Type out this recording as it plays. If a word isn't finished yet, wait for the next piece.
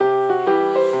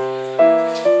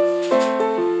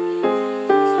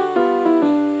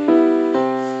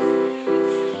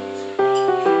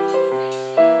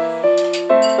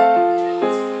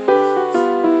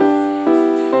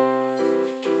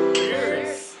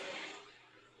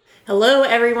Hello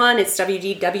everyone, it's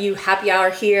WGW Happy Hour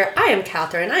here. I am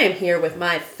Catherine. I am here with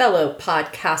my fellow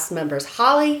podcast members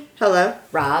Holly. Hello.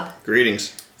 Rob.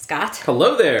 Greetings. Scott.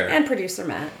 Hello there. And producer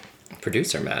Matt.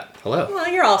 Producer Matt. Hello.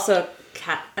 Well, you're also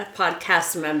a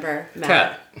podcast member, Matt.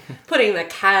 Cat. Putting the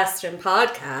cast in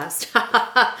podcast.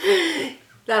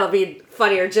 That'll be a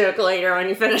funnier joke later when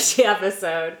you finish the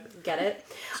episode. Get it?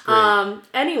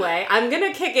 Anyway, I'm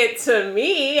gonna kick it to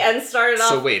me and start it off.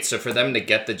 So wait, so for them to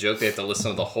get the joke, they have to listen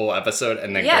to the whole episode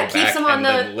and then yeah, go back and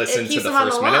then listen to the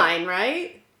first minute? Line,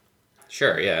 right?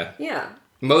 Sure, yeah. Yeah.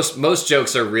 Most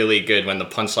jokes are really good when the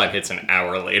punchline hits an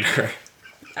hour later.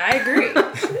 I agree.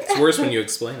 It's worse when you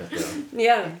explain it, though.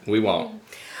 Yeah. We won't.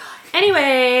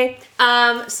 Anyway,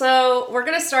 so we're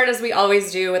going to start as we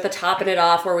always do with a topping it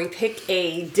off where we pick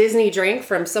a Disney drink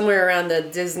from somewhere around the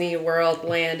Disney World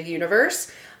land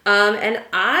universe. And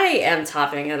I am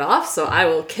topping it off, so I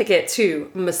will kick it to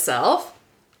myself.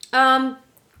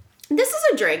 This is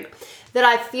a drink that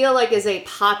I feel like is a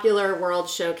popular World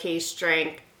Showcase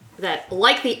drink that,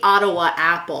 like the Ottawa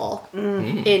Apple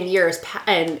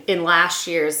in last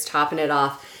year's topping it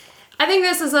off, I think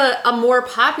this is a more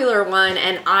popular one,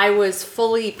 and I was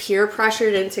fully peer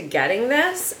pressured into getting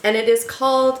this, and it is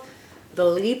called the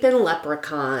Leapin'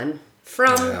 Leprechaun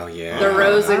from the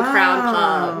Rose and Crown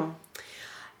Pub.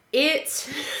 It,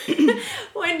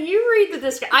 when you read the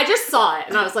description, I just saw it,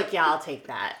 and I was like, yeah, I'll take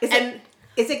that.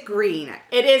 Is it green?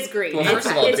 It is green. Well, first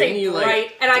of all, it's didn't a you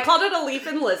bright, and I called it a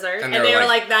leaping lizard, and they were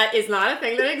like, that is not a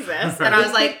thing that exists. And I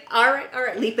was like, all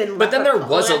right. Leapin' But then there leprechaun.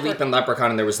 was a Leapin' Leprechaun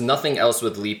and there was nothing else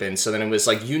with Leapin', so then it was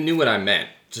like, you knew what I meant.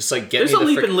 Just like, get There's me a the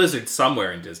leaping lizard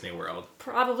somewhere in Disney World.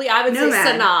 Probably, I would say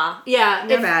Nomad. Sanaa. Yeah.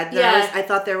 Nomad. I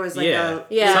thought there was like a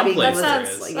Someplace that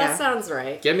there is. sounds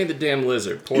right. Get me the damn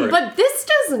lizard. Pour it. But this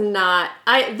does not,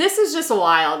 this is just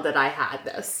wild that I had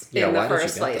this in the why did you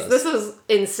first get place. this? This is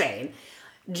insane.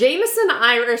 Jameson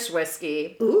Irish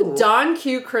Whiskey, Don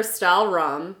Q Cristal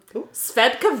Rum,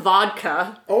 Svedka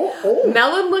Vodka,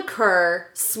 Melon Liqueur,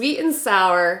 Sweet and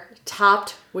Sour,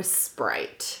 topped with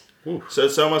Sprite. So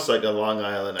it's almost like a Long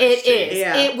Island It iced tea. is.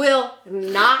 Yeah. It will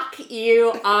knock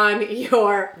you on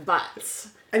your butts.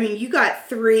 I mean, you got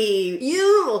three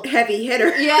heavy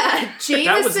hitters. Yeah, Jameson.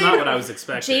 That was not what I was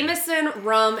expecting. Jameson,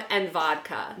 rum, and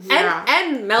vodka. Yeah.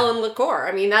 And melon liqueur.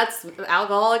 I mean, that's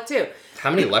alcoholic too.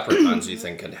 How many leprechauns do you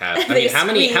think could have? I They mean, how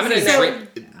many squeeze in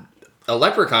drink? A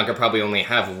leprechaun could probably only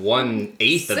have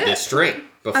 1/8 of this drink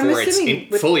before it's assuming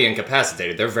fully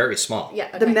incapacitated. They're very small.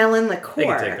 Yeah. The melon They can take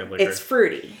liqueur. that liquor. It's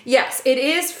fruity. Yes, it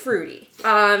is fruity.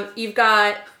 You've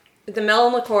got the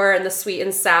melon liqueur and the sweet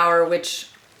and sour, which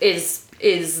is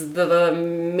the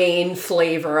main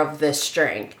flavor of this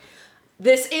drink.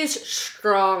 This is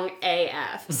strong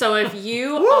AF. So if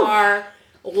you are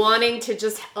wanting to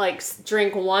just like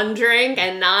drink one drink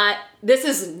and not, this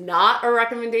is not a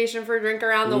recommendation for a drink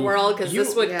around the world because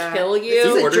this would kill you. This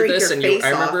is a ordered drink this your and face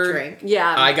I off remember drink.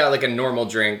 Yeah. I got like a normal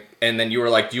drink and then you were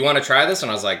like, do you want to try this? And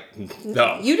I was like,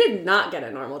 no. You did not get a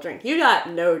normal drink. You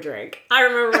got no drink. I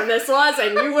remember when this was,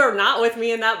 and you were not with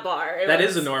me in that bar. That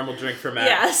is a normal drink for Matt.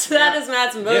 Yes, that is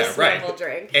Matt's most normal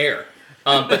drink. Air.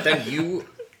 But then you...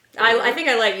 I think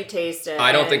I let you taste it.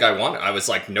 I don't think I want it. I was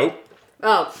like, nope.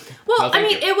 Oh. Well, No, I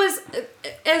thank mean, you. it was,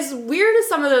 as weird as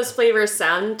some of those flavors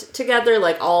sound together,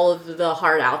 like all of the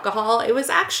hard alcohol, it was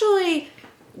actually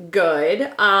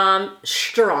good.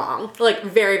 Strong. Like,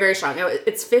 very, very strong.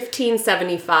 It's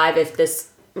 $15.75 if this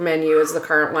menu is the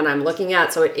current one I'm looking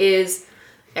at, so it is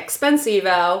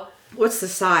expensivo. What's the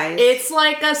size? It's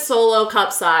like a solo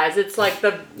cup size. It's like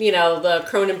the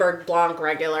Kronenberg Blanc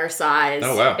regular size.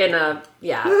 Oh, wow.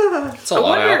 Yeah. It's a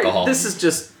lot of alcohol. This is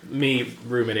just me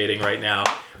ruminating right now.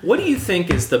 What do you think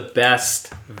is the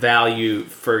best value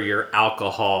for your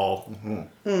alcohol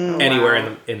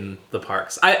anywhere in the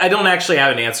parks? I don't actually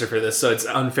have an answer for this, so it's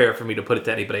unfair for me to put it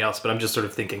to anybody else, but I'm just sort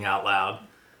of thinking out loud.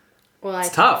 Well,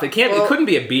 It's tough. It couldn't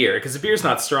be a beer because a beer's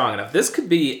not strong enough. This could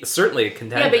be certainly a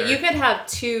contender. Yeah, but you could have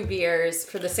 2 beers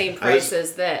for the same price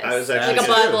as this. I was actually like a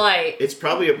Bud Light. It's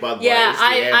probably a Bud Light. Yeah, is the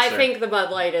I answer. think the Bud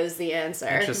Light is the answer.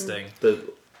 Interesting.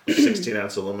 The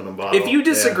 16-ounce aluminum bottle. If you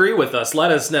disagree with us,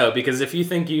 let us know, because if you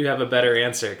think you have a better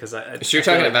answer, because So you're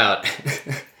talking about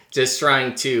just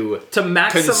trying to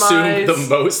maximize consume the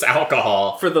most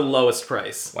alcohol. for the lowest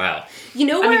price. Wow. You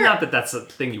know I where mean, not that that's a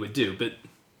thing you would do, but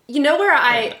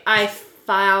I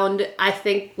found, I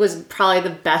think, was probably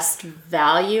the best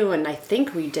value, and I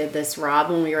think we did this, Rob,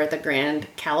 when we were at the Grand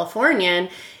Californian,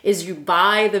 is you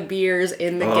buy the beers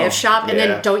in the gift shop, and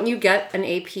then don't you get an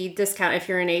AP discount if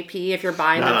you're an AP, if you're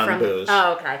buying Not them from... on booze.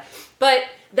 Oh, okay. But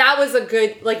that was a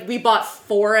good, like, we bought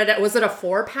 4, was it a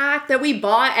 4-pack that we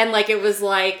bought? And, like, it was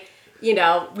like... you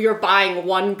know, we were buying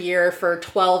one beer for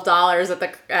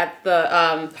 $12 at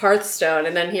the Hearthstone,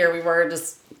 and then here we were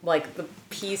just like the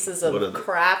pieces of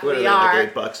crap we are.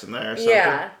 Like $8 in there or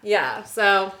something? Yeah.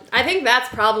 So I think that's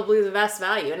probably the best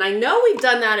value. And I know we've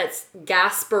done that at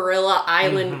Gasparilla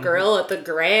Island Grill at the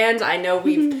Grand. I know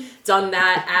we've done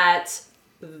that at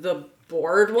the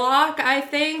Boardwalk, I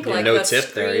think. Yeah, like no the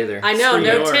tip there either. I know,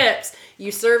 no Screen door. tips.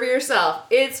 You serve it yourself.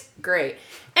 It's great.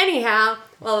 Anyhow,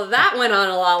 well, that went on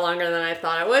a lot longer than I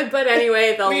thought it would. But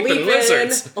anyway, the Leaping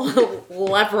lizards.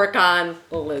 leprechaun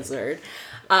lizard.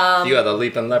 You are the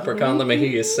leaping leprechaun. Let me hear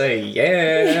you say,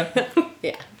 yeah.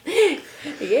 Yeah.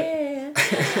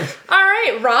 All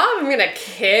right, Rob, I'm going to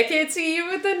kick it to you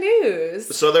with the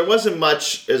news. So there wasn't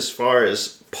much as far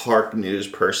as park news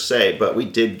per se, but we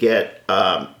did get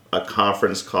a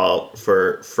conference call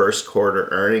for first quarter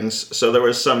earnings. So there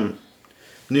was some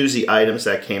newsy items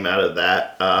that came out of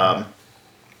that.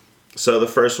 So the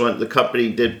first one, the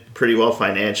company did pretty well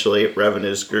financially.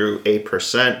 Revenues grew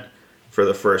 8% for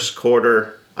the first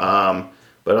quarter.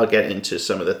 But I'll get into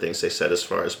some of the things they said as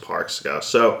far as parks go.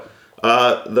 So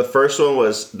the first one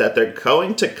was that they're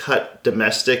going to cut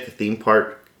domestic theme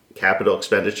park capital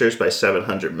expenditures by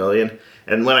 $700 million.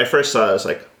 And when I first saw it, I was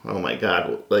like, oh my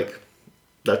God, like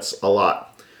that's a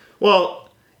lot. Well,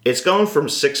 it's going from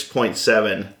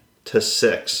 6.7 to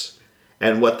 6.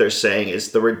 And what they're saying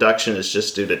is the reduction is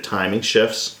just due to timing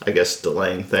shifts, I guess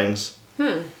delaying things.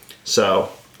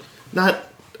 So not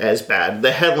as bad.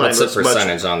 The headline What's the was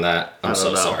percentage on that? I'm I so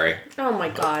don't know. sorry. Oh my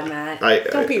God, Matt.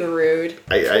 Don't be rude.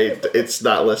 It's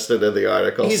not listed in the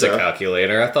article. He's a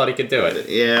calculator. I thought he could do it.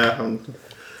 Yeah.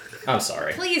 I'm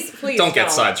sorry. Please Don't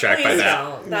get sidetracked by Please that.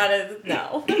 Don't. That is,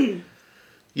 no.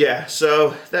 Yeah,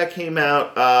 so that came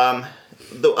out.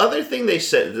 The other thing they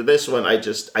said, this one I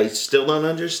still don't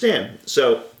understand.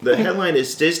 So the headline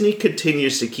is Disney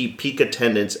continues to keep peak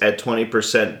attendance at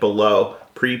 20% below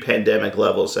pre-pandemic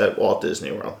levels at Walt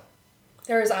Disney World.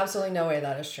 There is absolutely no way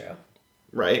that is true.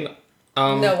 Right?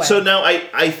 No way. So now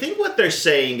I think what they're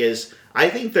saying is, I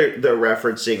think they're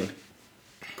referencing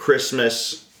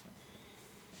Christmas,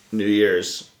 New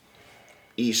Year's,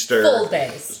 Easter, full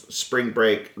days. spring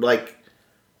break, like,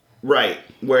 right,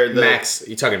 where the... Max,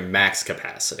 you're talking max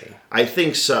capacity. I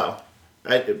think so.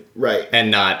 Right.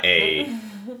 And not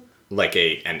like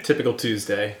an Typical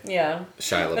Tuesday. Yeah.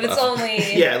 Shia LaBeouf. But it's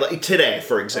only... Yeah, like today,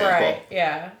 for example. Right,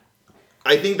 yeah.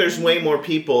 I think there's way more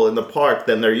people in the park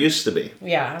than there used to be,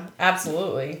 Yeah,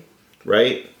 absolutely.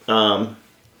 right? I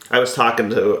was talking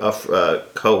to a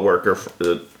coworker,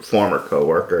 a former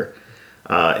coworker,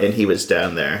 and he was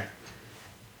down there,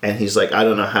 and he's like, I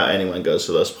don't know how anyone goes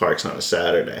to those parks on a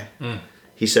Saturday.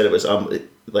 He said it was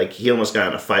like he almost got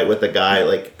in a fight with a guy,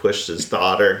 like pushed his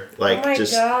daughter, like Oh my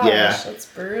just gosh, yeah, that's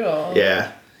brutal.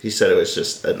 yeah. He said it was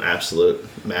just an absolute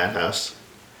madhouse.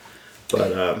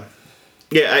 But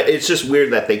yeah, it's just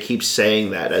weird that they keep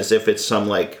saying that as if it's some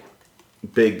like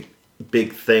big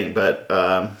thing, but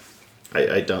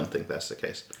I don't think that's the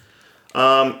case.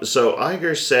 So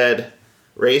Iger said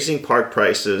raising park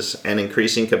prices and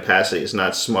increasing capacity is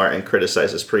not smart and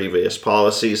criticizes previous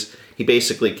policies. He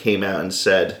basically came out and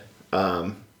said,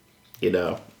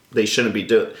 they shouldn't be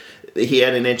doing. He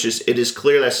had an interest. It is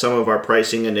clear that some of our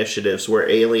pricing initiatives were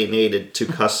alienated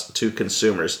to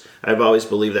consumers. I've always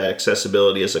believed that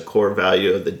accessibility is a core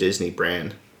value of the Disney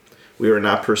brand. We were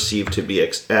not perceived to be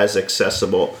as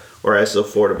accessible or as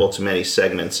affordable to many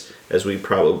segments as we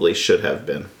probably should have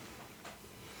been.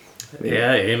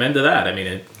 Yeah, amen to that. I mean,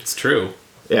 it's true.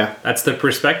 Yeah. That's the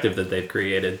perspective that they've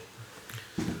created.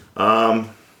 What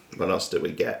else did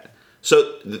we get?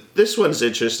 So this one's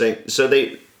interesting. So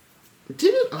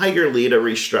didn't Iger lead a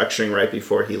restructuring right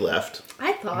before he left?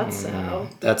 I thought so.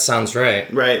 That sounds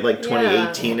right. Right, like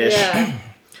 2018-ish. Yeah.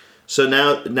 So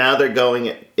now they're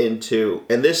going into,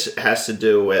 and this has to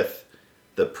do with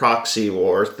the proxy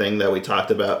war thing that we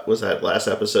talked about. Was that last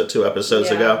episode, 2 episodes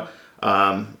ago?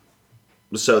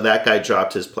 So that guy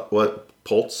dropped his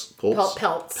Peltz.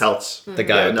 The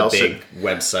guy with Nelson. the big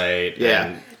website. Yeah.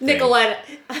 and thing. Nicolette,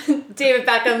 David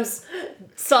Beckham's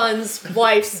son's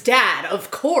wife's dad,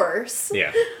 of course.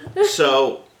 Yeah.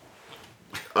 So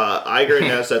Iger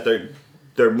announced that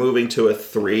they're moving to a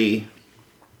 3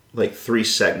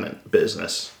 segment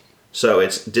business. So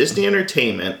it's Disney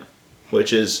Entertainment,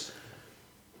 which is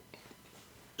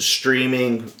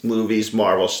streaming, movies,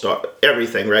 Marvel, Star,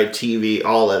 everything, right? TV,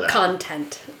 all of that.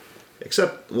 Content.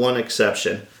 Except one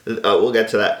exception. We'll get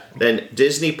to that. Then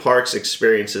Disney Parks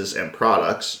Experiences and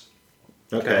Products.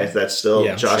 Okay, that's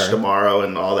still Josh D'Amaro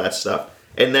and all that stuff.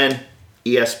 And then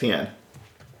ESPN.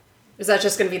 Is that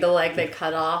just going to be the leg they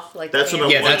cut off? Like That's what I'm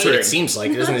Yeah, that's what wondering. it seems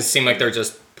like. Doesn't it seem like they're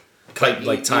just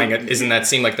Like, tying it. Isn't that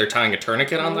seem like they're tying a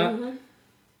tourniquet on that?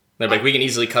 They're like, we can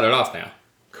easily cut it off now.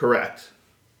 Correct.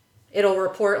 It'll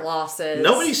report losses.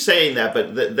 Nobody's saying that,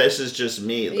 but this is just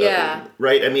me. Yeah.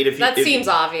 Right? I mean, That seems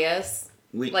obvious.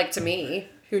 We- Like to me,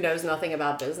 who knows nothing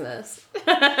about business.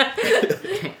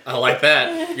 I like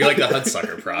that. You're like the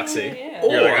Hudsucker proxy.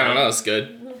 You're like, I don't know, it's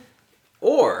good.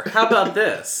 Or how about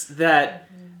this? That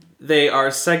they are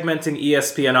segmenting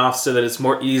ESPN off so that it's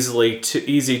more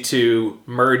easy to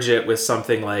merge it with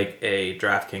something like a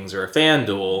DraftKings or a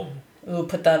FanDuel. Ooh,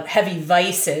 put the heavy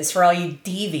vices for all you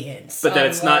deviants. But that on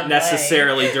it's not one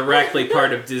necessarily leg. directly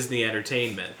part of Disney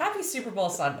Entertainment. Happy Super Bowl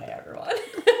Sunday, everyone.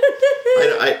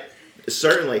 I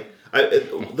certainly.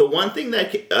 The one thing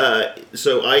that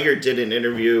so Iger did an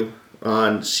interview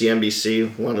on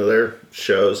CNBC, one of their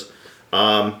shows,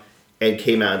 and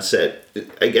came out and said,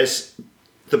 I guess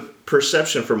the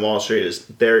perception from Wall Street is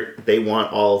they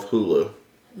want all of Hulu.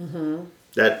 Mm-hmm.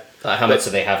 How much do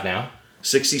they have now?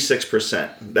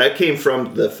 66%. That came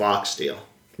from the Fox deal.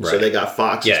 So Right. they got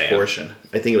Fox's portion.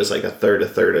 I think it was like a third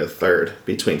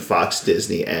between Fox,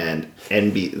 Disney, and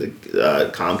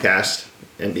Comcast,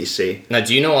 NBC. Now,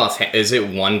 do you know is it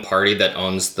one party that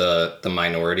owns the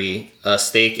minority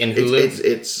stake in Hulu?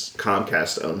 It's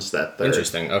Comcast owns that third.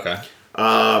 Interesting. Okay.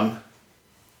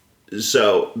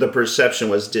 So the perception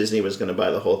was Disney was going to buy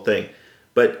the whole thing.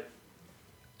 But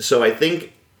so I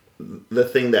think the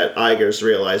thing that Iger's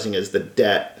realizing is the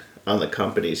debt on the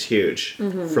company is huge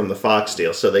from the Fox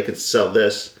deal. So they could sell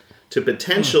this to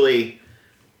potentially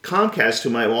Comcast, who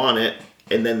might want it,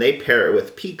 and then they pair it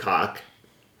with Peacock,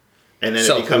 and then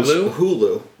it becomes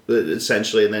Hulu,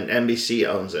 essentially, and then NBC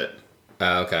owns it.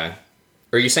 Okay.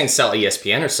 Are you saying sell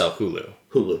ESPN or sell Hulu?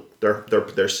 Hulu.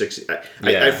 They're 60.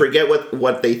 I forget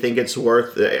what they think it's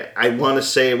worth. I want to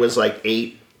say it was like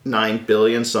 8-9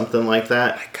 billion, something like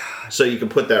that. My God. So you can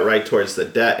put that right towards the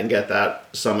debt and get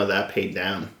some of that paid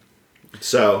down.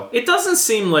 So It doesn't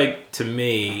seem like, to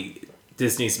me,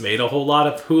 Disney's made a whole lot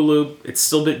of Hulu. It's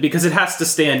still because it has to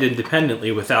stand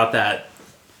independently without that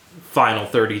final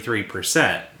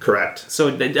 33%. correct. So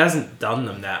it hasn't done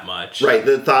them that much. Right.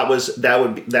 The thought was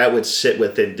that would sit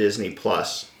within Disney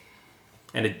Plus.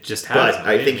 And it just But hasn't.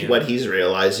 I right? think what he's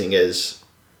realizing is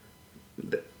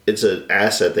it's an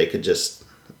asset they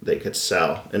could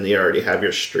sell, and you already have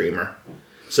your streamer.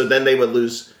 So then they would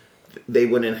lose. They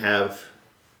wouldn't have.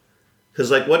 Because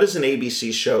what does an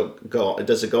ABC show go?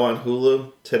 Does it go on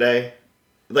Hulu today?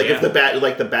 Like if The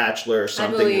Bachelor or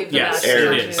something. believe Yes,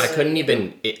 Bachelor it is. too. I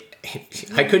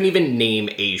couldn't even name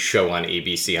a show on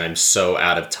ABC. I'm so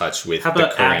out of touch with How about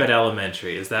the current. Abbott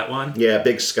Elementary? Is that one? Yeah,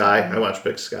 Big Sky. I watch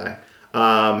Big Sky.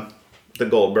 The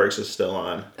Goldbergs is still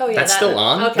on. Oh yeah, That's still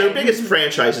on? Okay. Their biggest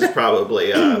franchise is probably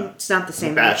It's not the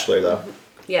same. Bachelor, though.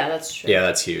 Yeah, that's true. Yeah,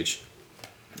 that's huge.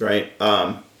 Right?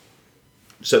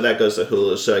 So that goes to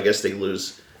Hulu. So I guess they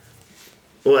lose.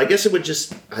 Well, I guess it would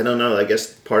just. I don't know. I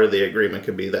guess part of the agreement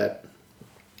could be that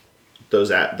those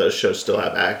shows still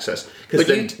have access. But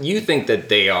you think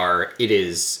that it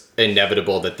is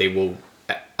inevitable that they will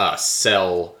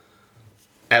sell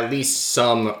at least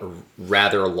some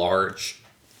rather large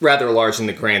in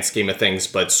the grand scheme of things,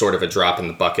 but sort of a drop in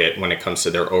the bucket when it comes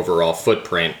to their overall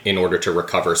footprint in order to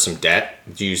recover some debt.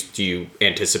 Do you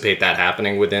anticipate that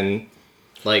happening within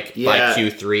by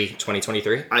Q3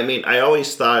 2023? I mean, I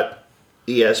always thought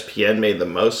ESPN made the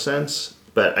most sense,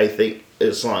 but I think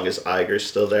as long as Iger's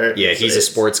still there, Yeah, he's a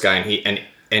sports guy, and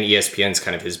ESPN's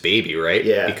kind of his baby, right?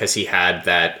 Yeah. Because he had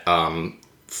that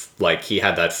he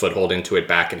had that foothold into it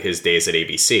back in his days at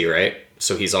ABC, right?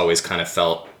 So he's always kind of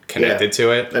felt connected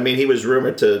to it. I mean, he was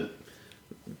rumored to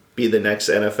be the next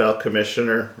NFL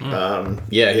commissioner.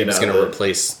 Yeah, he was going to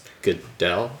replace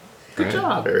Goodell. Good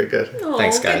job. Very good. Oh,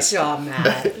 Thanks, guys. Good job,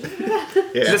 Matt.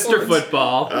 Yeah. Mr.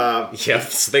 Football. Yeah,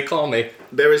 so they call me.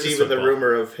 There was even the football.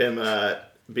 rumor of him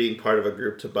being part of a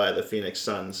group to buy the Phoenix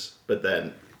Suns, but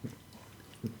then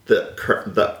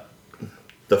the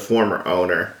former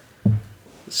owner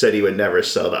said he would never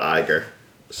sell to Iger.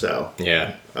 So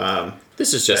Yeah.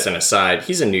 This is just an aside.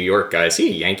 He's a New York guy. Is he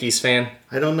a Yankees fan?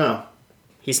 I don't know.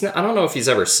 He's not. I don't know if he's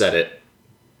ever said it.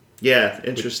 Yeah,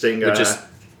 interesting. Just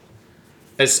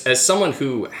as someone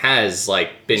who has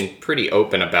been pretty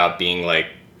open about being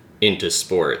into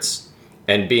sports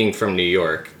and being from New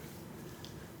York,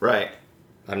 right.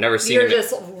 I've never seen You're him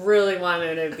just really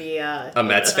wanting to be a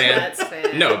Mets fan. Mets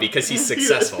fan. No, because he's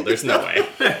successful. There's no way.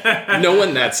 No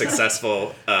one that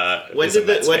successful. When is a did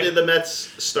Mets when fan. did the Mets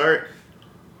start?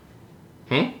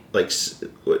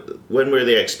 When were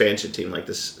the expansion team like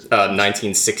this?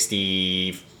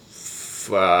 1964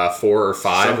 4 or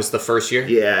 5 was the first year.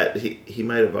 Yeah, he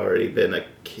might have already been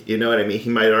you know what I mean? He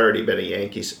might have already been a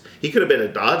Yankees. He could have been a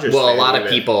Dodgers Well, fan.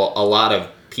 a lot of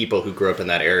people who grew up in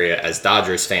that area as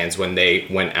Dodgers fans, when they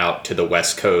went out to the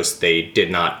West Coast, they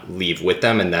did not leave with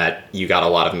them, and that you got a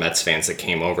lot of Mets fans that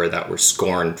came over that were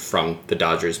scorned from the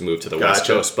Dodgers move to the West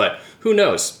Gotcha. Coast. But who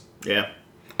knows? Yeah.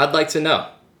 I'd like to know.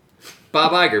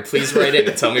 Bob Iger, please write in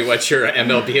and tell me what your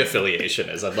MLB affiliation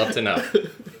is. I'd love to know.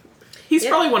 He's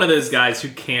probably one of those guys who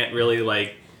can't really,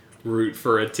 like, root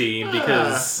for a team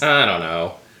because... I don't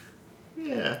know.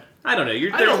 Yeah. I don't know.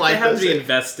 I don't like they have to be those-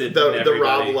 invested in The everybody.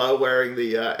 Rob Lowe wearing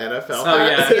the NFL Oh,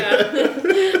 hat.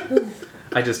 yeah.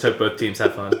 I just hope both teams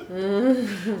have fun.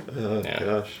 Oh, Yeah.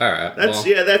 gosh. All right.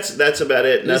 That's about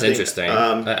it. That's Nothing, interesting.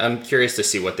 I'm curious to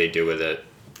see what they do with it.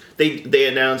 They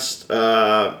announced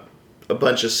a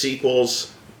bunch of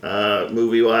sequels,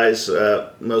 movie-wise,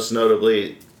 most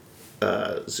notably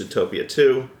Zootopia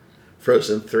 2,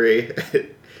 Frozen 3,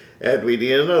 and we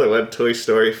need another one, Toy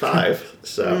Story 5.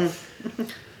 So,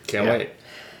 Can't Yeah. wait.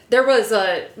 There was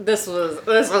this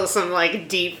was some like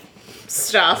deep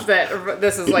stuff that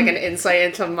this is like an insight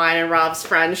into mine and Rob's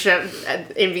friendship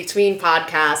in between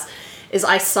podcasts. Is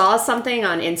I saw something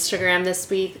on Instagram this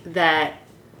week that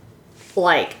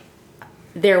like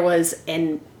there was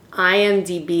an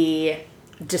IMDb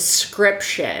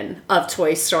description of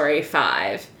Toy Story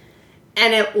 5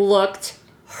 and it looked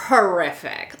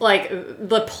horrific. Like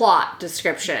the plot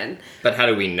description. But how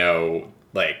do we know?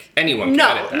 Like anyone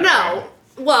can edit that, No. right?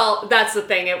 Well, that's the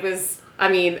thing. It was. I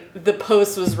mean, the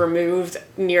post was removed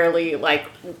nearly like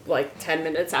 10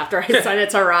 minutes after I sent it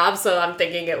to Rob, so I'm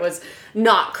thinking it was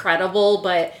not credible.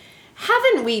 But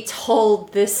haven't we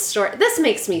told this story? This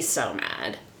makes me so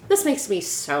mad. This makes me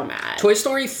so mad. Toy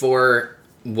Story 4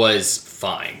 was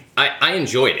fine. I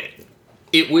enjoyed it.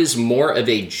 It was more of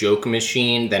a joke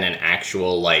machine than an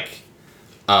actual like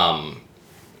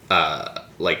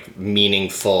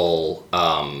meaningful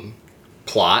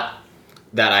plot.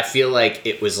 That I feel like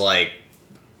it was like,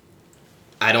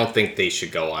 I don't think they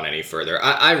should go on any further.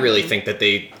 I really think that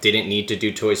they didn't need to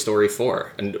do Toy Story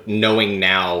 4, and knowing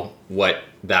now what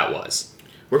that was.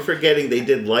 we're forgetting they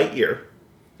did Lightyear.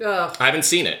 Ugh. I haven't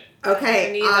seen it.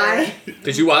 Okay, Neither.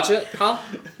 Did you watch it, Hal?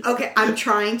 okay, I'm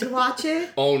trying to watch it.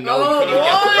 Oh no, you couldn't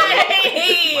get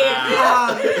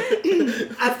through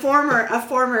it? A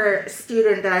former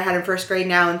student that I had in first grade,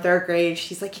 now in third grade,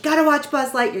 she's like, you gotta watch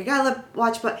Buzz Lightyear, you gotta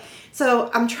watch Buzz.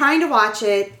 So I'm trying to watch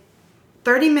it.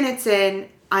 30 minutes in,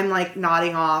 I'm like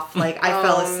nodding off, like I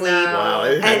fell asleep. no. Wow,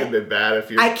 it hadn't And been bad if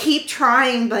you. I keep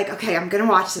trying, like, okay, I'm gonna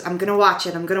watch this, I'm gonna watch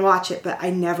it, but I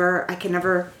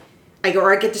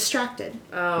get distracted.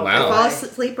 Oh, Wow. I fall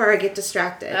asleep or I get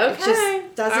distracted. It Okay.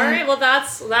 just doesn't. All right. Well,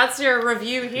 that's your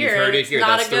review here. You've heard it It's here.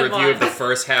 not That's a the good review one. of the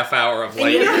first half hour of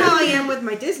And you know Lightyear. how I am with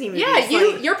my Disney movies. Yeah,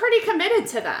 like, you're pretty committed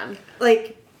to them.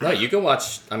 like No, you can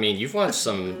watch. I mean, you've watched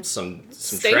some trash.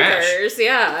 Stinkers,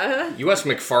 yeah. You watched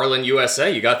McFarlane USA.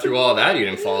 You got through all that. You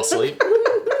didn't fall asleep.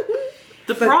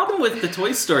 The problem with the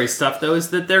Toy Story stuff, though,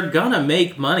 is that they're gonna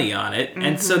make money on it,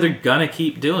 and so they're gonna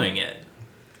keep doing it.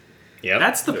 Yep.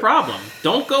 That's the problem.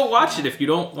 Don't go watch it if you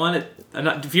don't want it.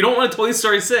 If you don't want a Toy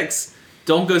Story 6,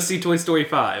 don't go see Toy Story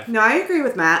 5. no, I agree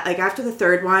with Matt. Like after the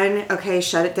third one, okay,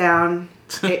 shut it down.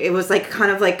 It was like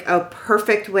kind of like a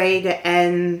perfect way to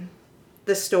end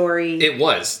the story. It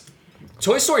was.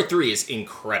 Toy Story 3 is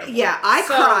incredible. Yeah, I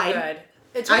So cried.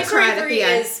 good. Toy I Story cried at 3 the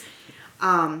end. is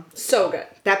so good.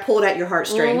 That pulled at your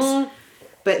heartstrings. Mm-hmm.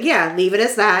 But yeah, leave it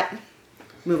as that.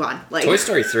 Move on. Like Toy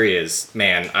Story 3 is,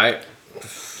 man,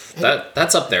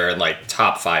 that's up there in like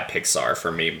top 5 Pixar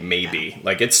for me, maybe.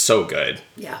 Like it's so good.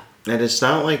 Yeah. And it's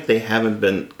not like they haven't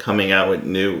been coming out with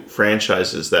new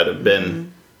franchises that have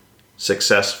been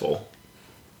successful.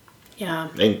 Yeah.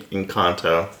 In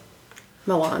Encanto.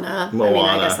 Moana. I mean, I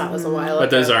Moana. guess that was a while ago.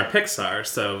 But those aren't Pixar,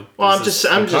 so. Well, this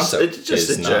I'm is- just, Encanto it's just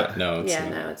is a not. joke. No, it's Yeah,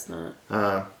 not. no, it's not.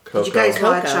 Coco. did you guys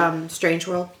watch Coco. Strange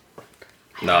World?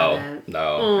 No, haven't.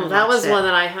 no. That was watched it. one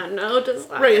that I had no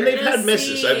desire Right, and they've to had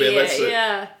misses. I mean, see. let's-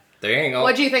 yeah. They ain't all.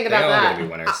 What'd you think they about ain't all that? gonna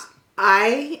be winners.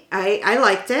 I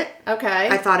liked it. Okay.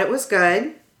 I thought it was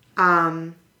good.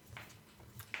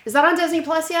 Is that on Disney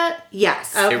Plus yet?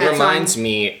 Yes. Okay. It reminds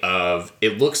me of.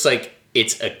 It looks like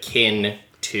it's akin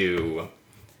to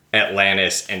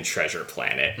Atlantis and Treasure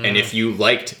Planet, and if you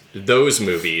liked those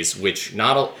movies, which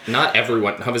not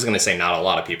everyone, I was going to say not a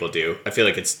lot of people do. I feel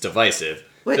like it's divisive.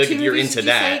 What I feel like two if you're movies into did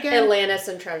you say that, again? Atlantis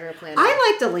and Treasure Planet. I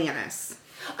liked Atlantis.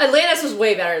 Atlantis was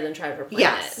way better than Treasure Planet.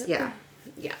 Yes. Yeah.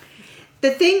 Yeah.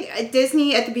 The thing,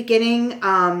 Disney at the beginning,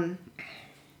 a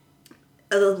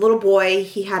little boy,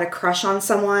 he had a crush on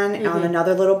someone, on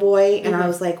another little boy, and I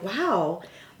was like, wow,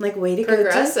 Like, way to go,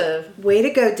 Progressive. way to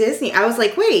go, Disney. I was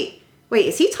like, wait,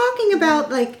 is he talking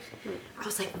about, like, I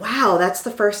was like, wow, that's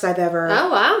the first I've ever Oh,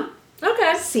 wow.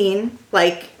 Okay. seen.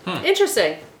 Like,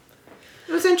 Interesting.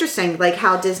 it was interesting, like,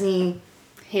 how Disney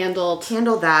Handled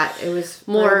handled that. It was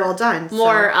more very well done. so.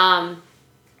 More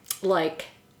like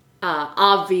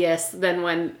obvious than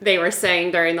when they were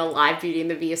saying during the live Beauty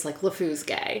and the Beast, like, LeFou's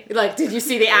gay. Like, did you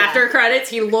see the after credits?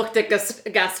 He looked at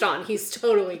Gaston. He's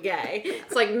totally gay.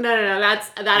 It's like, no,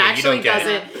 that you actually don't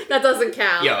get that doesn't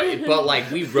count. Yo, but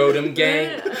like we wrote him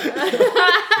gay.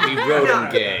 We wrote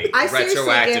him gay. I seriously give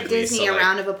retroactively, Disney so, a like-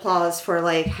 round of applause for,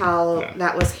 like, how Yeah.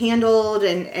 that was handled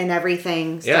and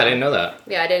everything. So. Yeah, I didn't know that.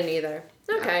 Yeah, I didn't either.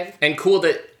 Okay. And cool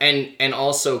that, and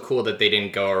also cool that they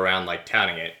didn't go around like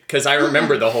touting it, because I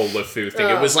remember the whole LeFou thing.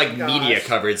 It was like media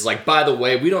coverage. It's like, by the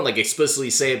way, we don't like explicitly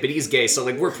say it, but he's gay, so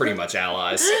like we're pretty much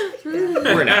allies.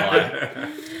 We're an ally.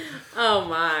 Oh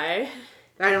my.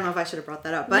 I don't know if I should have brought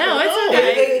that up, but No, it's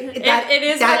okay. It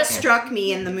is that what- struck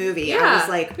me in the movie. Yeah. I was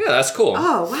like, Yeah, that's cool.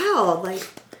 oh wow, like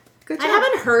good I job.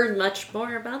 haven't heard much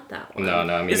more about that one.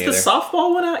 No, me Is neither. the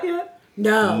softball one out yet?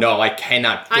 No. No, I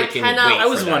cannot I freaking cannot- wait. I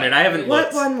was for that. wondering. I haven't What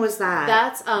looked. one was that?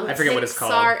 That's I forget what it's Pixar,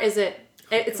 called. Is it?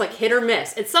 It's like hit or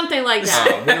miss. It's something like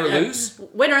that. Win or lose?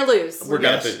 Win or lose. We're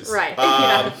gonna Yes. booze.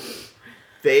 Right.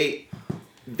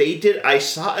 They did. I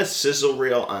saw a sizzle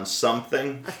reel on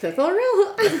something. A fizzle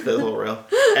reel? Sizzle reel,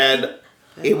 and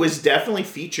it was definitely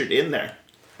featured in there.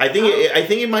 I think I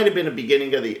think it might have been the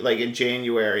beginning of the like in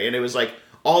January, and it was like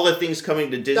all the things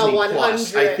coming to Disney The 100.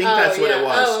 Plus. I think that's what it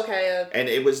was. Oh, okay. And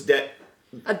it was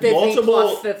A Disney multiple-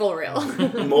 Plus fizzle reel.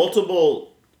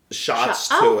 multiple shots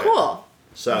to Oh, it. cool.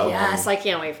 So Yes, I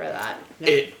can't wait for that.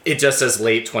 It just says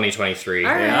late 2023.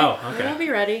 All right. Oh, okay. We'll be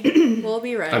ready. We'll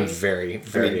be ready. I'm very, I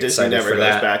very mean, Disney excited never for goes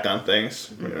that. back on things.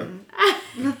 You know.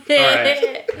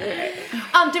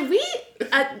 Did we?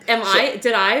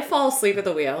 Did I fall asleep at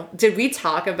the wheel? Did we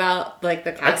talk about like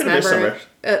the cast could've missed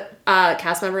member?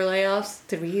 Cast member layoffs?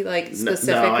 Did we like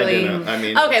specifically? No, I didn't. I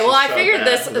mean, Okay, it's well, I just so figured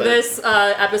bad, but this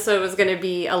episode was going to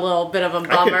be a little bit of a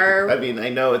bummer. I mean, I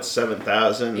know it's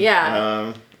 7,000.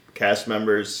 Yeah. Cast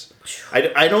members.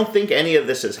 I don't think any of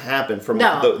this has happened from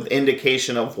No. the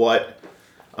indication of what.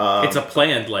 It's a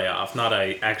planned layoff, not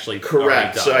a actually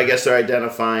Correct. already So done. I guess they're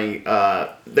identifying.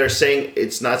 They're saying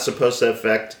it's not supposed to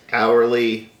affect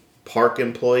hourly park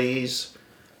employees.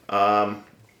 I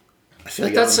feel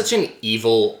like that's such an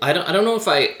evil. I don't know if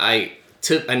I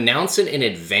to announce it in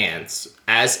advance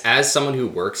as someone who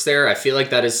works there. I feel like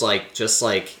that is like just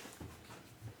like.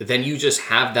 Then you just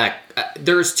have that.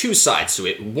 There's two sides to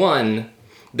it. One,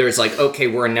 there's like, okay,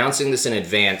 we're announcing this in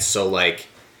advance, so like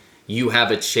you have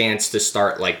a chance to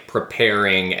start like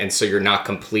preparing, and so you're not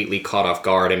completely caught off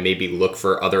guard and maybe look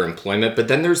for other employment. But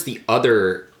then there's the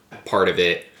other part of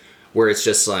it where it's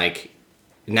just like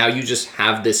now you just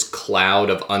have this cloud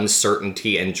of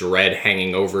uncertainty and dread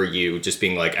hanging over you, just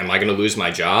being like, am I going to lose my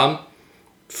job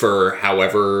for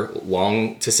however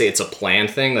long? To say it's a planned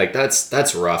thing, like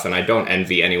that's rough, and I don't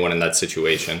envy anyone in that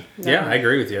situation. Yeah, I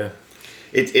agree with you.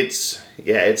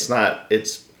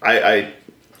 I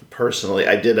personally,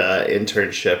 I did an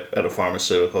internship at a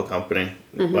pharmaceutical company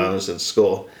when I was in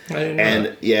school, I didn't know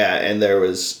and and there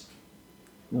was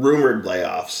rumored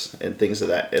layoffs and things of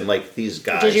that, and like these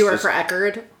guys. Did you work for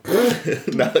Eckerd?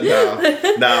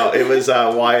 No, it was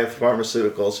Wyeth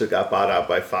Pharmaceuticals who got bought out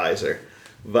by Pfizer,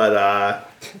 but I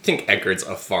think Eckerd's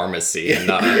a pharmacy and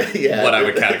not Yeah. what I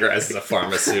would categorize as a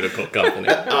pharmaceutical company.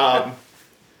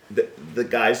 the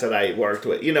guys that I worked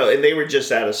with, and they were just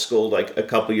out of school, like a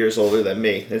couple years older than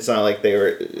me. It's not like they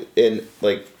were in,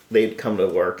 like, they'd come to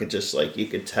work and just, like, you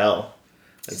could tell.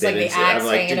 Just like the axe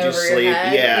hanging over your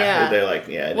head. Yeah. They're like,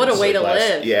 yeah. I What a didn't way sleep to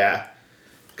live. Yeah.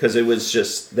 Because it was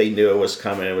just, they knew it was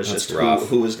coming. It was That's just rough.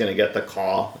 who was going to get the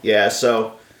call. Yeah,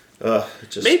 so,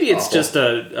 just Maybe it's awful. just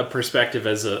a perspective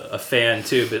as a fan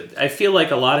too, but I feel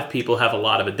like a lot of people have a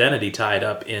lot of identity tied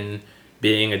up in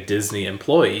being a Disney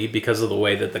employee because of the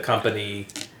way that the company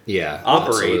Yeah,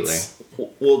 operates.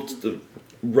 absolutely. Well,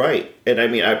 right, and I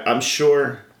mean, I'm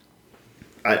sure.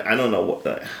 I don't know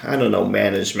what I don't know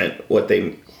management, what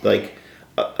they like,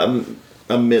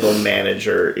 a middle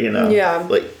manager, Yeah.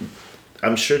 like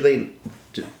I'm sure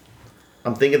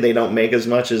I'm thinking they don't make as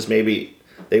much as maybe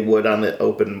they would on the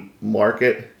open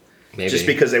market, Maybe. just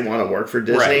because they want to work for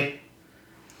Disney.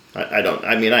 Right. I don't.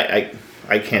 I mean,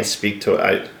 I can't speak to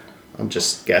it. I'm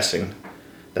just guessing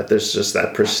that there's just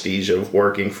that prestige of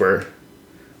working for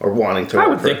or wanting to. I work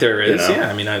would think for, there is. you know? Yeah,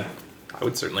 I mean, I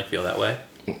would certainly feel that way.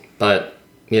 But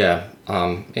yeah,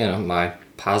 my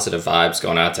positive vibes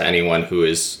going out to anyone who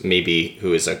is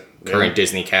a current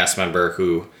Disney cast member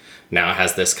who now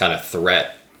has this kind of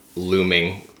threat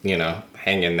looming,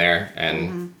 hanging there.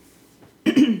 And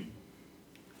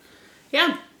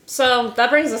Yeah. So that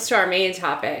brings us to our main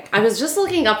topic. I was just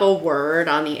looking up a word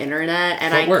on the internet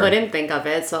and What I word? couldn't think of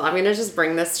it, so I'm going to just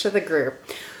bring this to the group.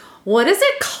 What is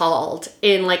it called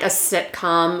in like a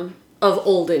sitcom of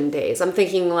olden days? I'm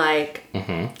thinking like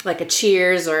a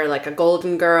Cheers or like a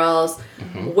Golden Girls,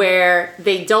 where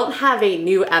they don't have a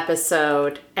new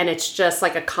episode and it's just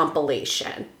like a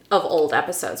compilation of old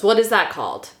episodes. What is that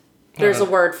called? There's a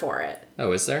word for it.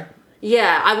 oh, is there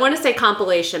Yeah, I want to say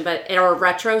compilation, or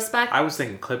retrospect. I was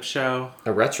thinking clip show.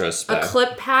 a retrospect? A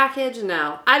clip package?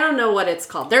 No. I don't know what it's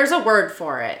called. There's a word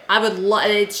for it. I would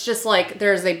it's just like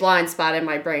there's a blind spot in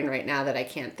my brain right now that I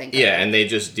can't think of. Yeah, and they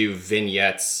just do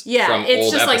vignettes Yeah, from it's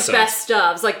old just episodes. like best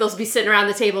ofs. Like they'll be sitting around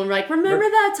the table and be like, remember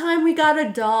that time we got a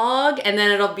dog? And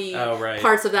then it'll be Oh, right.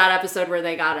 parts of that episode where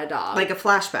they got a dog. Like a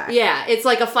flashback. yeah, it's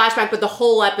like a flashback, but the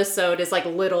whole episode is like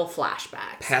little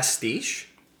flashbacks. Pastiche?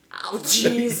 Oh,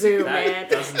 Jeezu, man.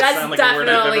 doesn't That's sound like a word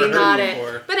I've definitely ever heard not it.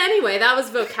 before. But anyway, that was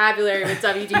vocabulary with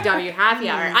WDW Happy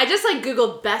Hour. I just like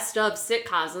Googled best of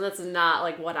sitcoms, and that's not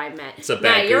like what I meant. It's a bad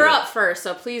Matt, you're Google. up first,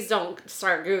 so please don't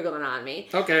start Googling on me.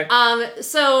 Okay.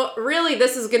 So really,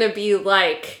 this is gonna be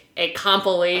like a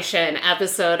compilation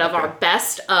episode of our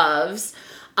best ofs.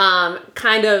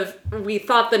 We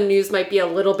thought the news might be a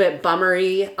little bit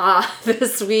bummery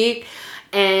this week,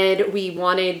 and we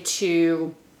wanted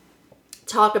to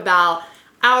talk about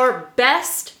our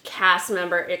best cast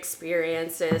member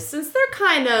experiences, since they're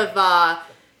kind of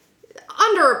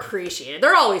underappreciated.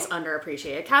 They're always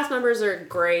underappreciated. Cast members are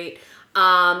great.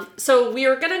 So we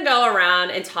are going to go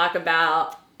around and talk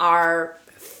about our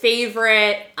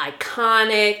favorite,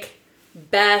 iconic,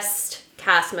 best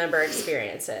cast member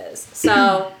experiences.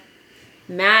 So,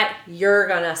 Matt, you're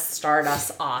going to start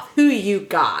us off. Who you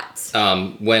got?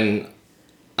 When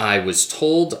I was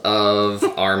told of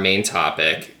our main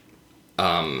topic,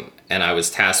 and I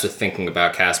was tasked with thinking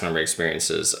about cast member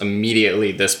experiences,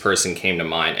 immediately this person came to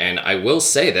mind. And I will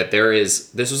say that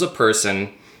this was a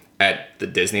person at the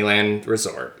Disneyland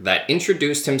Resort that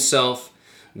introduced himself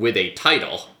with a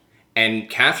title. And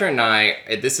Catherine and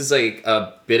I, this is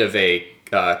a bit of a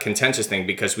contentious thing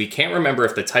because we can't remember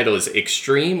if the title is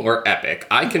Extreme or Epic.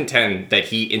 I contend that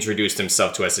he introduced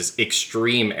himself to us as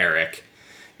Extreme Eric.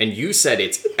 And you said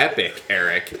it's Epic,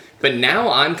 Eric. But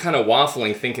now I'm kind of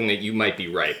waffling thinking that you might be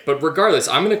right. But regardless,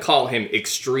 I'm going to call him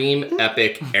Extreme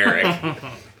Epic Eric.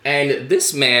 And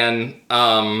this man,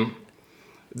 do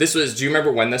you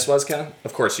remember when this was, Ken?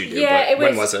 Of course you do. Yeah, but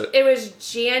when was it? It was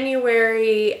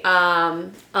January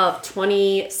of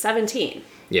 2017.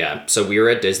 Yeah, so we were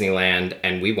at Disneyland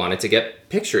and we wanted to get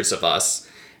pictures of us.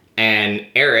 And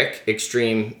Eric,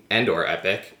 Extreme and/or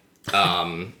Epic,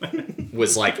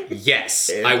 was like, yes,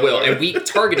 I will. And we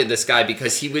targeted this guy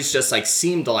because he was just like,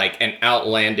 seemed like an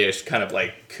outlandish kind of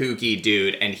like kooky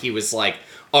dude. And he was like,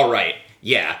 all right,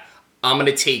 yeah, I'm going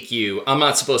to take you. I'm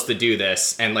not supposed to do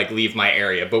this and like leave my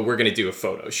area, but we're going to do a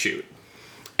photo shoot.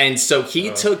 And so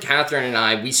he took Catherine and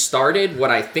I, we started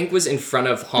what I think was in front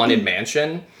of Haunted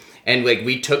Mansion. And like,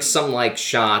 we took some like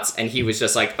shots and he was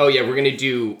just like, oh yeah, we're going to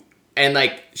do, and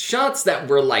like shots that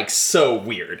were like so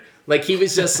weird. Like he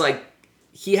was just like,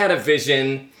 he had a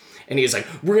vision and he was like,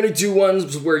 we're going to do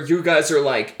ones where you guys are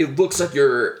like, it looks like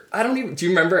you're, do you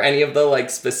remember any of the like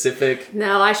specific?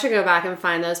 No, I should go back and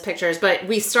find those pictures. But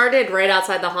we started right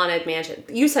outside the Haunted Mansion.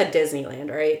 You said Disneyland,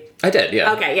 right? I did,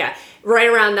 yeah. Okay, yeah. Right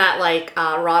around that like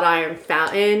wrought iron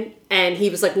fountain. And he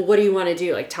was like, well, what do you want to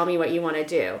do? Like, tell me what you want to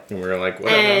do. And we were like, well,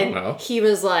 I And don't know. he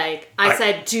was like, I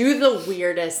said, do the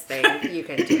weirdest thing you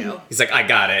can do. He's like, I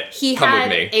got it. He Come had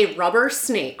with me. a rubber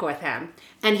snake with him,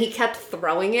 and he kept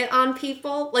throwing it on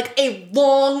people, like a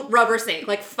long rubber snake,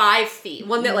 like 5 feet,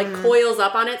 one that like coils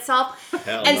up on itself.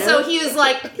 Hell And no. so he was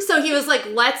like,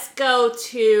 let's go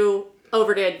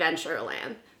over to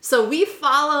Adventureland. So we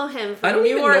follow him from I don't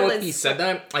New even Orleans. know if he said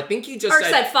that. I think he just or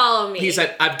said, follow me. He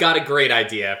said, I've got a great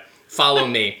idea. Follow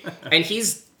me. And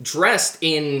he's dressed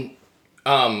in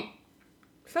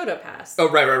Photo pass. oh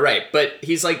right. But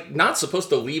he's like not supposed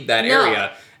to leave that No.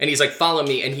 area. And he's like, follow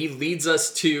me, and he leads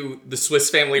us to the Swiss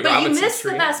Family But Robinson you missed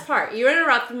tree. the best part. You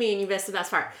interrupted me and you missed the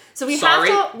best part. So we Sorry.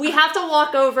 have to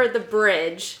walk over the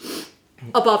bridge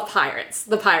above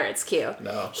the Pirates queue.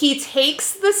 No. He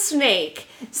takes the snake,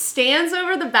 stands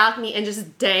over the balcony, and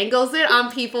just dangles it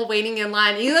on people waiting in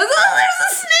line. And he goes, oh,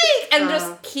 there's a snake! And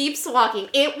just keeps walking.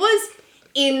 It was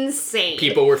insane.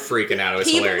 People were freaking out. It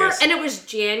was hilarious. And it was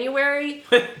January,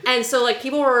 and so like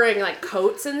people were wearing like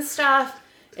coats and stuff,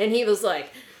 and he was like,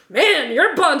 man,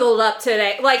 you're bundled up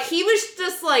today. Like he was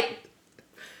just like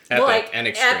Epic and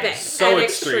extreme. So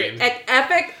extreme.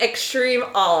 Epic, extreme,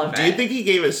 all of it. Do you think he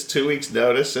gave us 2 weeks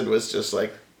notice and was just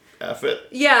like, F it?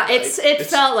 Yeah, it it's-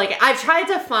 felt like it. I've tried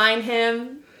to find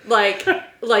him like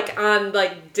on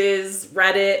like Diz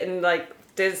Reddit and like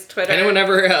Diz Twitter. Anyone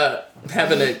ever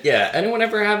having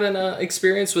a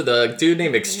experience with a dude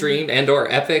named Extreme and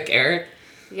or Epic, Eric?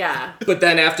 Yeah. But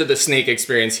then after the snake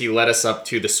experience, he led us up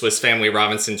to the Swiss Family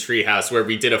Robinson treehouse where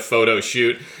we did a photo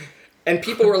shoot, and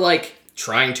people were like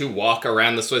trying to walk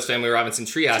around the Swiss Family Robinson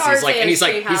treehouse. He's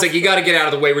like, you got to get out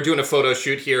of the way. We're doing a photo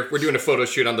shoot here. We're doing a photo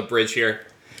shoot on the bridge here.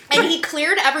 And he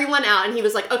cleared everyone out, and he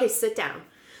was like, "Okay, sit down."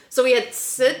 So we had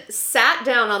sat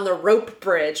down on the rope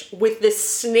bridge with this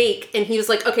snake, and he was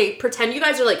like, "Okay, pretend you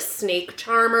guys are like snake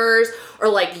charmers or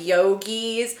like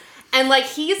yogis," and like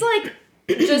he's like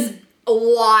just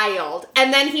wild,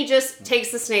 and then he just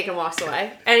takes the snake and walks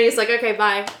away, and he's like, "Okay,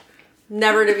 bye."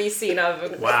 Never to be seen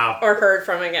of Wow. or heard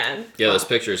from again. Yeah, those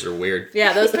pictures are weird.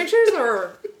 Yeah, those pictures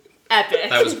were epic.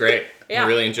 That was great. Yeah. I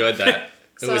really enjoyed that.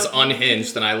 It So- was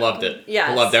unhinged, and I loved it. Yes.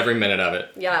 I loved every minute of it.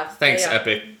 Yeah. Thanks, yeah.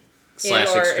 Epic And /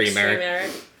 or Extreme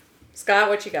Eric. Scott,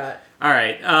 what you got? All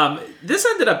right. This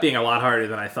ended up being a lot harder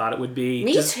than I thought it would be.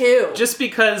 Me too. Just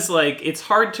because, like, it's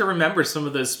hard to remember some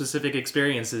of those specific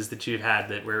experiences that you've had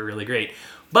that were really great.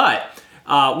 But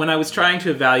when I was trying to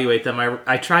evaluate them,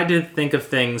 I tried to think of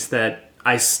things that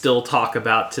I still talk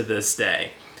about to this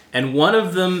day. And one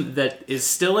of them that is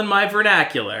still in my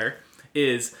vernacular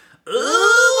is,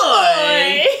 "Ooh,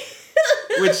 boy,"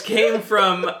 which came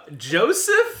from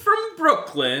Joseph from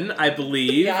Brooklyn, I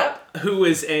believe, Yep. who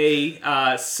is a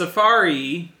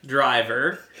safari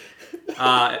driver.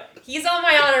 He's on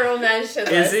my honorable mention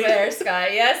list he? there,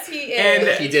 Scott. Yes, he is.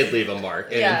 And He did leave a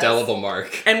mark, an Yes. indelible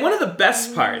mark. And one of the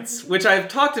best parts, which I've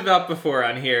talked about before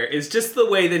on here, is just the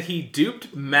way that he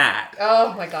duped Matt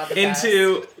oh my god, the best.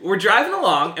 into. We're driving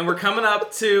along and we're coming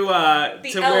up to where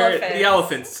the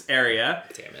elephants area,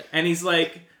 Damn it. and he's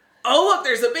like, "Oh look,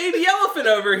 there's a baby elephant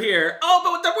over here. Oh,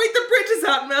 but the bridge is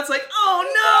out." And Matt's like,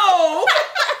 "Oh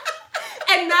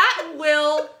no!" And Matt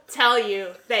will tell you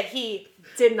that he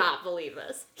did not believe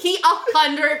this. He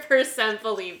 100%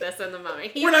 believed this in the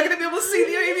moment. We're not gonna be able to see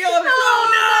the baby elephant.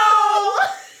 Oh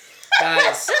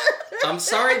Guys, I'm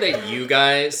sorry that you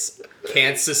guys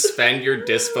can't suspend your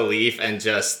disbelief and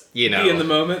just, you know, no! Be in the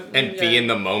moment. and be in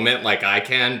the moment like I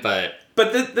can, but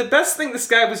But the best thing, this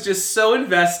guy was just so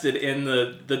invested in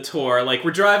the tour. Like,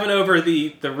 we're driving over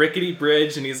the rickety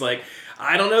bridge, and he's like,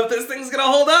 "I don't know if this thing's gonna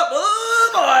hold up. Oh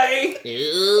boy!"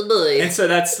 oh boy. And so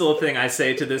that's still a thing I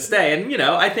say to this day. And, you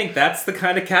know, I think that's the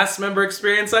kind of cast member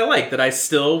experience I like, that I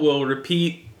still will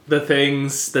repeat the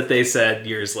things that they said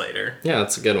years later. Yeah,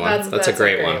 that's a good one. That's a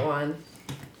great one.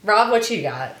 Rob, what you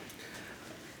got?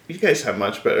 You guys have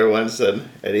much better ones than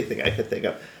anything I could think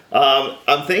of.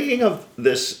 I'm thinking of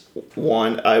this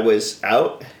one. I was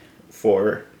out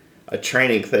for a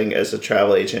training thing as a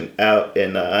travel agent out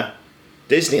in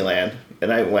Disneyland,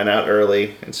 and I went out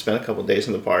early and spent a couple days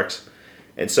in the parks.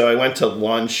 And so I went to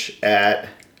lunch at,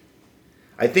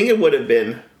 I think it would have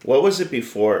been, what was it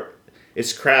before?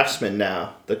 It's Craftsman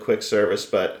now, the quick service,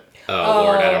 but Oh,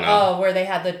 Lord, I don't know. Oh, where they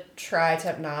had the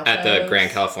tri-tip nachos. At the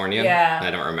Grand Californian? Yeah.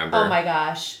 I don't remember. Oh my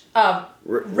gosh.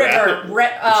 Rapid,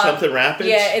 something Rapids?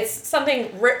 Yeah, it's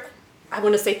something, I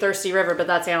want to say Thirsty River, but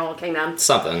that's Animal Kingdom.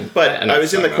 Something. But know I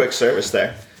was in the something. quick service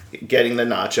there, getting the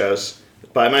nachos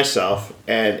by myself,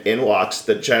 and in walks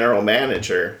the general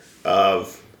manager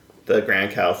of the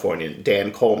Grand Californian,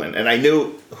 Dan Coleman. And I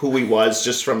knew who he was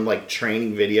just from like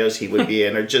training videos he would be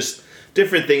in, or just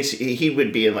different things. He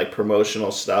would be in like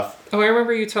promotional stuff. Oh, I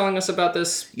remember you telling us about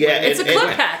this. Yeah, It's a and- clip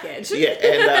and- package. Yeah,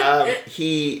 and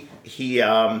he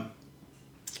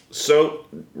so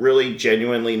really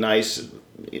genuinely nice.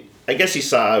 I guess he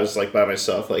saw I was like by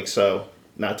myself, like so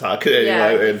not talking to Yeah,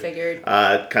 anyone. he and, figured.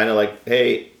 kind of like,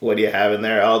 hey, what do you have in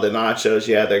there? Oh, the nachos.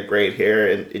 Yeah, they're great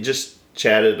here. And it just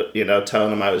chatted, you know,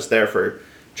 telling him I was there for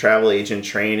travel agent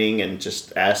training and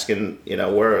just asking, you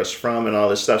know, where I was from and all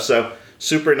this stuff. So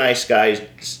super nice guy,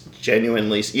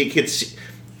 genuinely. You could see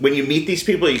when you meet these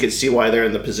people, you can see why they're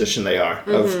in the position they are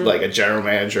of like a general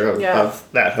manager of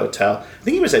that hotel. I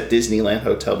think he was at Disneyland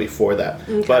Hotel before that.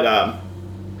 Okay. But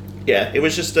yeah, it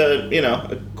was just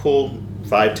a cool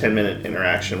 5-10 minute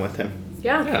interaction with him.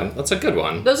 Yeah. Yeah, that's a good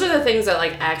one. Those are the things that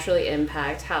like actually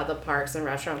impact how the parks and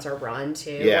restaurants are run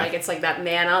too. Yeah. Like it's like that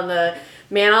man on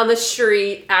the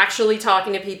street actually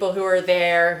talking to people who are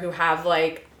there who have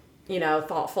like, you know,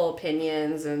 thoughtful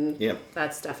opinions, and Yep.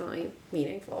 that's definitely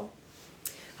meaningful.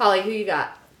 Holly, who you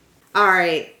got? All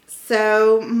right.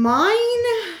 So mine,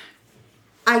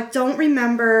 I don't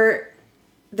remember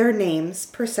their names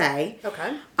per se.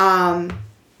 Okay.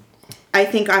 I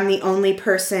think I'm the only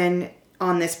person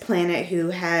on this planet who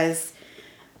has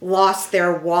lost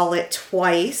their wallet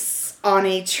twice on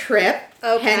a trip.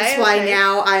 Okay, Hence why okay.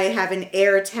 now I have an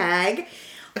air tag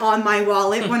on my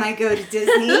wallet when I go to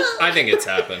Disney. I think it's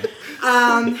happened.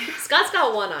 Scott's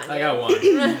got one on. I you.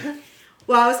 got one.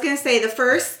 Well, I was gonna say the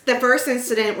first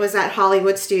incident was at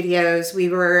Hollywood Studios. We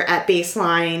were at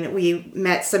Baseline. We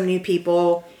met some new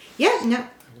people. Yeah, no.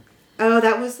 Oh,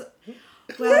 that was.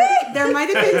 Well, there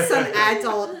might have been some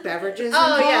adult beverages.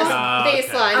 Oh involved. yes,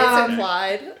 Okay. baseline. It's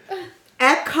implied.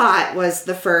 Epcot was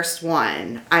the first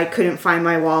one. I couldn't find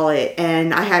my wallet,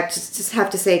 and I had to just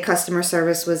have to say customer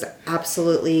service was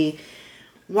absolutely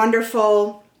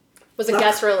wonderful. Was it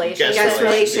guest relations? Guest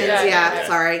Relations, Yeah, yeah,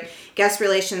 sorry. Guest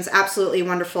relations, absolutely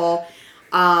wonderful.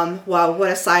 Well, what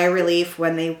a sigh of relief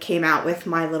when they came out with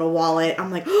my little wallet.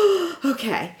 I'm like, oh,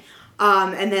 okay.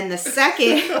 And then the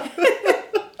second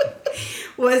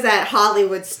was at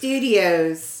Hollywood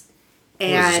Studios. Was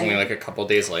this only And like a couple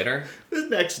days later? The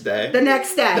next day. the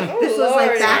next day, this was like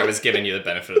Lord. that. I was giving you the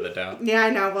benefit of the doubt. Yeah, I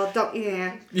know. Well, don't.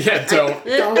 Yeah. Yeah, don't.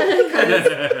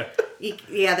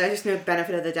 Yeah, there's no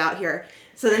benefit of the doubt here.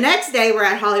 So the next day, we're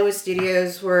at Hollywood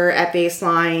Studios. We're at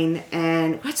Baseline,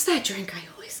 and what's that drink I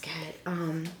always get?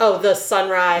 Oh, the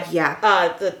sunrise.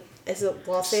 Yeah. Is it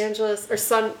Los Angeles or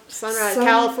sunrise? Sun-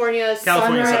 California.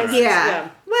 California sunrise. Yeah.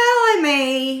 Well, I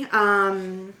may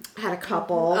had a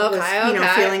couple. Okay, Was,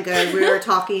 okay. feeling good. We were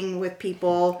talking with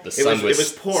people. The It sun was, it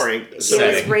was pouring. So setting.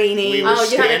 It was raining. we were Oh,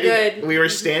 you had a standing, good- We were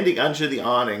standing under the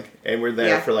awning, and we're there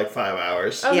Yeah. for like 5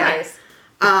 hours. Oh, Yeah. nice.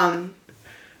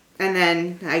 And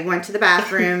then I went to the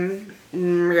bathroom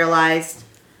and realized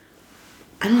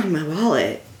I don't have my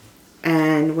wallet,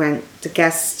 and went to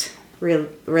guest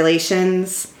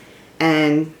relations,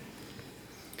 and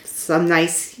some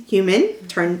nice human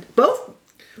turned both.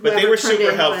 But they whoever were turned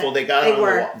super in, helpful. but They got they on the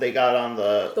were. they got on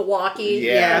the The walkie.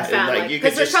 Yeah, and found and, like, one. you could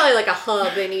Because there's just- probably like a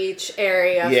hub in each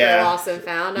area Yeah. for lost and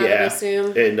found, I would yeah,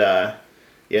 assume. and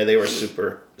yeah, they were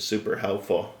super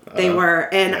helpful. They were,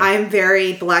 and yeah. I'm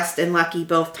very blessed and lucky.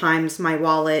 Both times my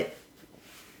wallet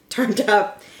turned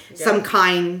up. Some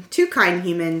two kind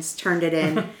humans turned it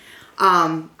in.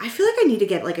 I feel like I need to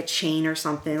get like a chain or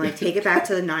something. Like take it back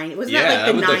to the 90s. Wasn't Yeah, that that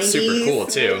like would the look 90s? super cool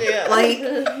too.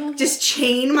 Like just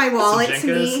chain my wallet to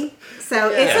me. So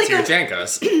Yeah, it's it's your like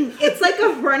Jankos. it's like a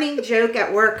running joke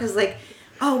at work because like,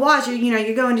 oh, watch,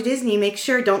 you're going to Disney, make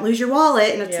sure don't lose your wallet,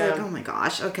 and it's Yeah. like, oh my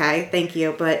gosh, okay, thank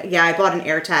you, but yeah, I bought an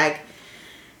AirTag,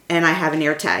 and I have an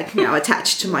AirTag now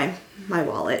attached to my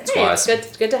wallet. Hey, Wise.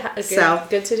 it's good to have. So-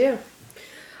 Good to do.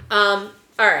 All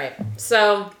right.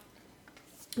 So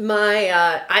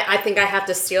I think I have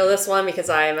to steal this one because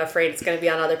I am afraid it's going to be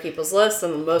on other people's lists,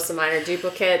 and most of mine are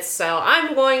duplicates. So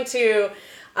I'm going to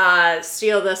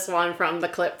steal this one from the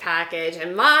clip package.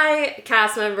 And my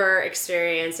cast member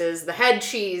experience is the head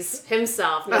cheese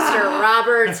himself, Mr.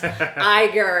 Robert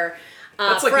Iger.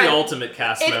 That's like Fred- the ultimate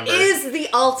cast member. It is the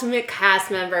ultimate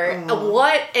cast member. Aw.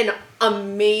 What an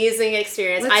amazing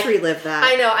experience. Let's relive that.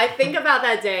 I know. I think about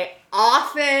that day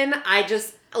often. I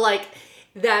just like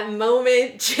that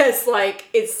moment, just like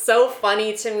it's so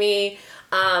funny to me.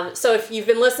 So if you've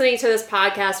been listening to this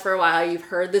podcast for a while, you've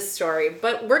heard this story,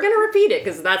 but we're going to repeat it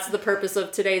because that's the purpose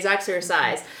of today's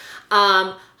exercise.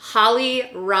 Holly,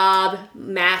 Rob,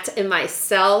 Matt, and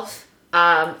myself,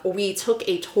 we took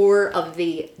a tour of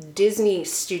the Disney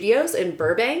Studios in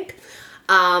Burbank.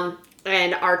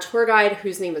 And our tour guide,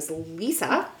 whose name is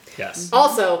Lisa, Yes.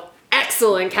 also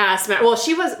excellent cast member. Well,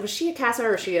 was she a cast member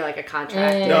or was she like a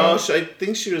contractor? No, I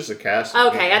think she was a cast.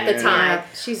 Okay, at the Yeah. time. Yeah,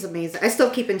 she's amazing. I still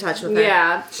keep in touch with her.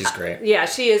 Yeah. She's great. Yeah,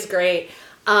 she is great.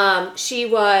 She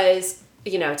was,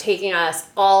 taking us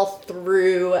all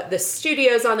through the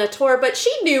studios on the tour, but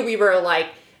she knew we were like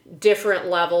different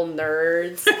level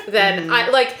nerds than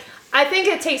I think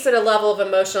it takes it a level of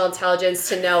emotional intelligence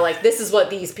to know like this is what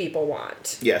these people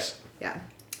want. Yes. Yeah.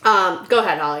 Go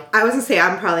ahead, Holly. I was gonna say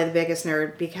I'm probably the biggest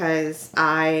nerd because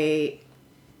I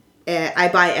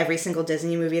buy every single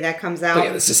Disney movie that comes out. But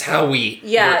yeah, this is how we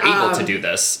Yeah, were able to do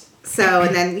this. So,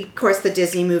 and then of course the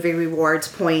Disney movie rewards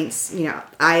points.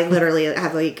 I literally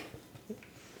have like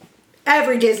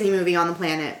every Disney movie on the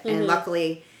planet, and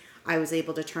luckily I was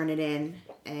able to turn it in,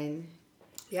 and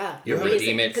Yeah. You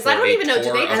redeem it because for I don't a even know. Do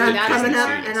tour they of do and the I'm that? coming up,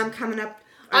 Studios. and I'm coming up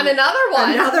On another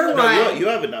one. Another No, one. you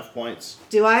have enough points.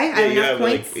 Do I? I have Yeah, you enough have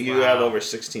points. you have over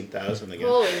 16,000 again.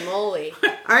 Holy moly.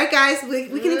 All right, guys, we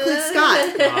can include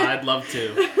Scott. I'd love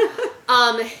to.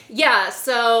 Yeah,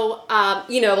 so,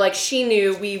 like she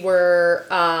knew we were,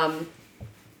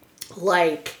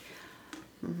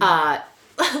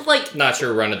 like Not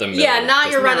your run of the mill. yeah,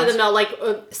 not your No. run of the mill. Like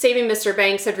Saving Mr.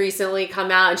 Banks had recently come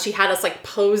out, and she had us like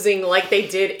posing like they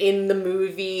did in the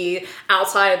movie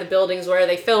outside of the buildings where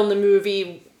they filmed the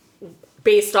movie,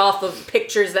 based off of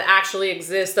pictures that actually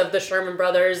exist of the Sherman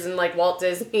Brothers and like Walt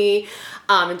Disney,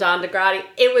 and Don DeGrati.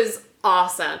 It was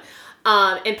awesome.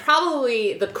 And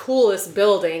probably the coolest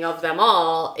building of them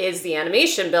all is the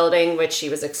animation building, which she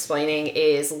was explaining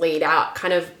is laid out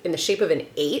kind of in the shape of an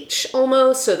H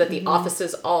almost, so that the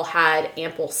offices all had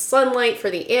ample sunlight for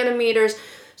the animators.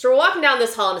 So we're walking down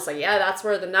this hall and it's like, yeah, that's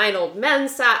where the 9 old men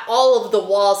sat. All of the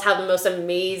walls have the most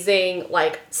amazing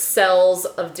like cells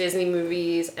of Disney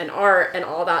movies and art and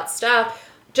all that stuff.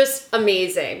 Just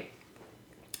amazing.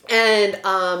 And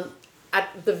at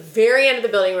the very end of the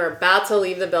building, we're about to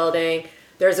leave the building,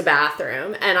 there's a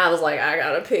bathroom. And I was like, I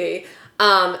gotta pee.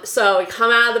 So we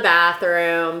come out of the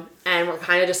bathroom and we're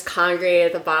kind of just congregated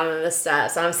at the bottom of the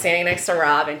steps. And I'm standing next to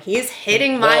Rob and he's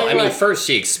hitting my Well, I mean, leg. first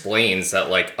she explains that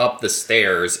like up the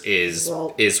stairs is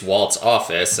Walt. Walt's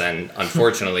office, and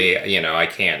unfortunately, I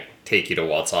can't take you to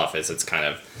Walt's office. It's kind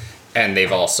of, and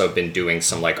they've also been doing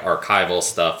some like archival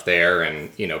stuff there,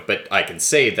 and but I can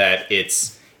say that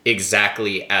it's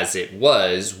exactly as it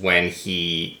was when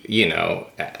he,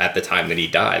 at the time that he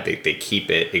died. They keep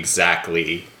it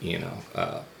exactly,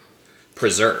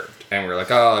 preserved. And we're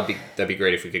like, oh, that'd be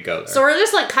great if we could go there. So we're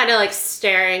just like kind of like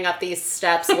staring up these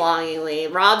steps longingly.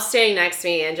 Rob's standing next to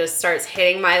me and just starts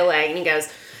hitting my leg and he goes,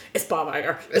 it's Bob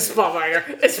Iger, it's Bob Iger,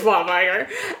 it's Bob Iger.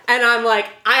 And I'm like,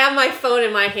 I have my phone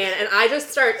in my hand and I just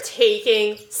start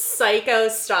taking psycho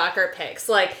stalker pics.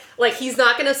 Like he's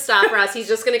not going to stop for us. He's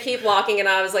just going to keep walking. And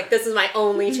I was like, this is my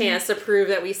only chance to prove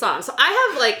that we saw him. So I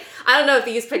have like, I don't know if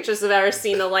these pictures have ever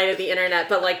seen the light of the internet,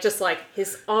 but like just like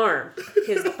his arm,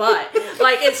 his butt.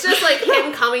 Like it's just like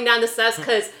him coming down the steps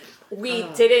because we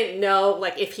didn't know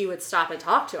like if he would stop and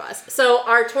talk to us. So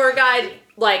our tour guide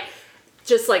like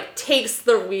just like takes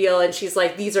the wheel and she's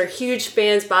like, these are huge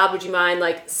fans. Bob, would you mind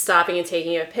like stopping and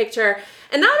taking a picture?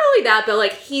 And not only that, but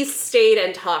like he stayed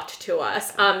and talked to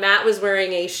us. Matt was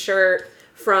wearing a shirt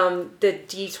from the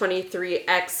D23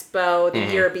 Expo the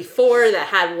year before that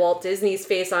had Walt Disney's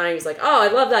face on it. He was like, oh, I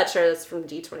love that shirt. That's from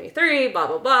D23, blah,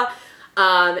 blah, blah.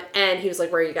 And he was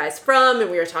like, where are you guys from? And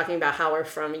we were talking about how we're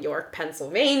from York,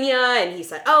 Pennsylvania. And he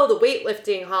said, oh, the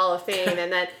Weightlifting Hall of Fame.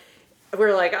 And then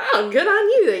we're like, oh, good on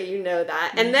you that you know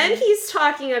that. And then he's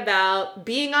talking about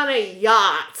being on a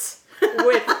yacht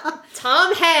with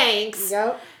Tom Hanks.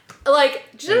 Yep. Like,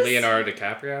 just... And Leonardo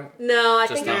DiCaprio? No, I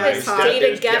Just think Tom it was Hanks.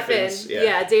 David David Geffen. Geffen's, Yeah.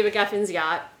 yeah. David Geffen's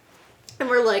yacht. And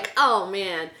we're like, oh,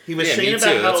 man. He was Yeah, saying me about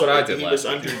too. how That's what I did he last was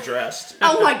week. underdressed.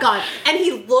 Oh, my God. And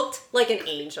he looked like an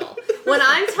angel. When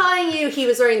I'm telling you, he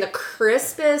was wearing the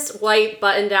crispest white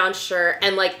button-down shirt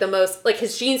and, like, the most... Like,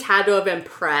 his jeans had to have been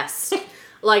pressed.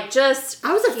 Like, just...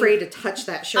 I was afraid to touch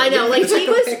that shirt. I know, like Took a he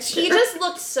picture. just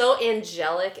looked so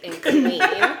angelic and clean.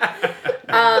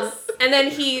 And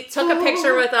then he took a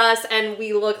picture with us, and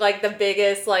we look like the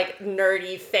biggest like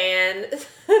nerdy fan.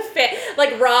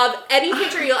 Like Rob, any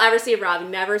picture you'll ever see of Rob, he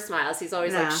never smiles. He's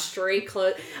always like No. straight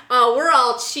clothes. We're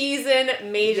all cheesing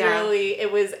majorly. Yeah.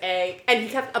 It was and he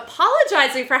kept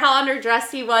apologizing for how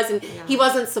underdressed he was, and he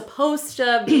wasn't supposed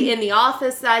to be in the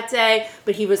office that day,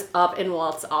 but he was up in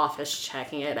Walt's office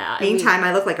checking it out. And we- Meantime,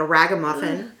 I look like a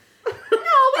ragamuffin. no,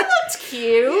 we looked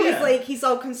cute. He's like, he's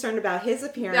all concerned about his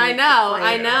appearance. I know, It's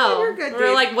I like, know. "Oh, you're good, We're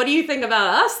dude." like, what do you think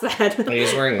about us then? He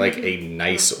was wearing like a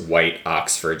nice white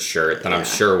Oxford shirt that I'm Yeah.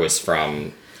 sure was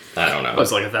from, I don't know. It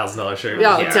was like $1,000 shirt.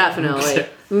 Oh, Yeah. definitely.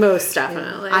 Most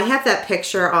definitely. I have that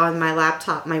picture on my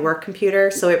laptop, my work computer,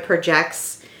 so it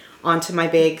projects onto my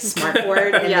big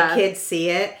smartboard and Yeah. the kids see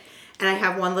it. And I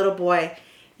have one little boy.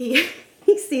 He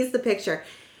sees the picture.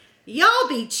 Y'all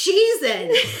be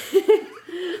cheesing.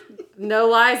 No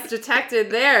lies detected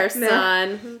there,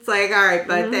 son. It's like, all right,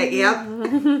 bud.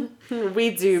 Yep. We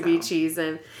do be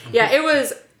cheesing. Yeah, it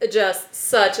was just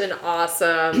such an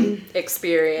awesome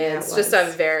experience. Yeah, it just a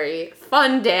was. very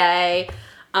fun day.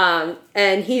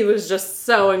 And he was just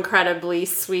so incredibly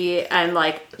sweet. And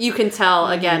like, you can tell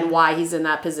again why he's in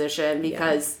that position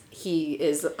because he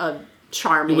is a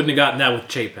charming. You wouldn't have gotten that with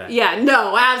JPEG. Yeah,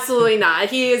 no, absolutely not.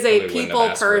 He is a Probably wouldn't people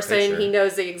have asked for a person. picture. He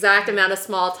knows the exact amount of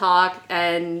small talk,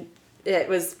 and it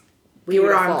was We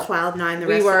were on beautiful. cloud nine the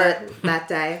We rest were. of that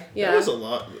day. Yeah. That was a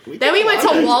lot. Then we went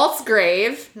to Walt's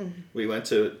grave, We went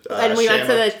to. and we went to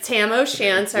Shamrock. the Tam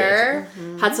O'Shanter.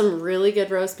 Had some really good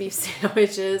roast beef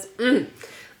sandwiches.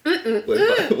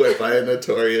 Went by a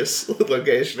notorious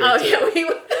location. Or Oh two. yeah, we.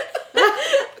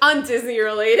 un-Disney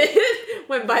related,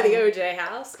 went by the OJ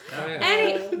house. Oh,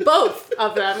 yeah. Both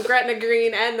of them, Gretna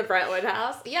Green and the Brentwood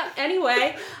house. Yeah,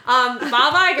 anyway, Bob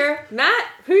Iger, Matt,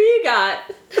 who you got?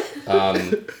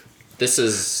 This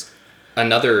is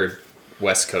another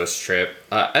West Coast trip.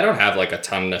 I don't have like a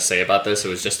ton to say about this. It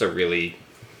was just a really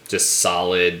just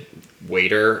solid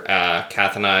waiter.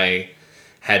 Kath and I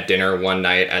had dinner one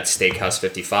night at Steakhouse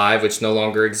 55, which no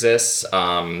longer exists,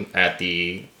 at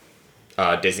the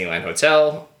Disneyland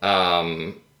Hotel.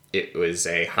 It was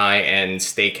a high-end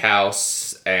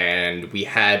steakhouse, and we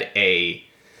had a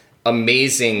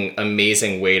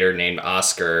amazing waiter named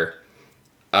Oscar.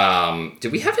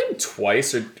 Did we have him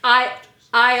twice or?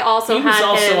 I also He was had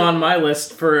also him. on my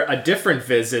list for a different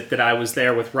visit that I was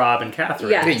there with Rob and Catherine.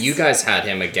 Yeah. Yeah, you guys had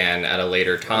him again at a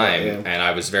later time, Yeah. and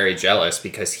I was very jealous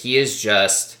because he is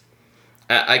just.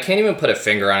 I can't even put a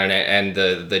finger on it, and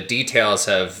the details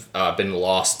have been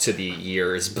lost to the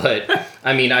years. But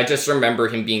I mean, I just remember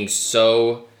him being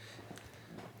so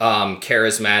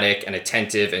charismatic and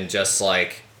attentive, and just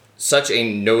like such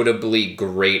a notably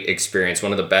great experience.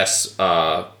 One of the best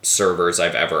servers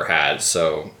I've ever had.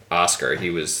 So Oscar, he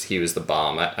was the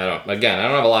bomb. I don't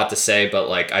have a lot to say, but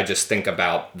like I just think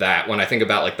about that when I think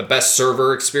about like the best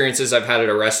server experiences I've had at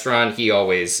a restaurant. He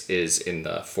always is in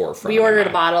the forefront. We of ordered a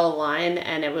mine. bottle of wine,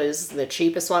 and it was the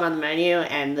cheapest one on the menu,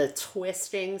 and the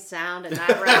twisting sound in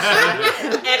that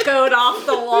restaurant echoed off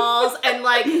the walls, and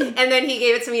then he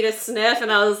gave it to me to sniff,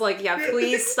 and I was like, yeah,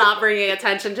 please stop bringing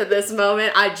attention to this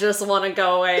moment. I just want to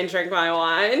go away and drink my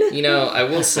wine. You know, I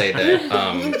will say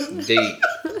that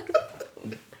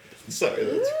Sorry,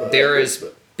 that's funny. there has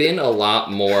been a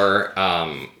lot more.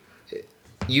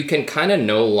 You can kind of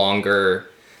no longer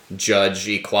judge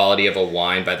the quality of a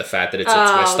wine by the fact that it's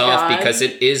a twist off, God. because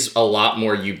it is a lot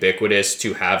more ubiquitous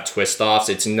to have twist offs.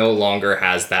 It's no longer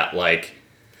has that like.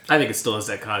 I think it still has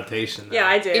that connotation. Though. Yeah,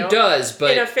 I do. It does,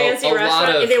 but in a fancy a restaurant,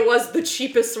 lot of, and it was the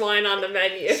cheapest wine on the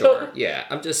menu. Sure. Yeah,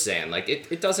 I'm just saying, like,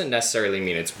 it doesn't necessarily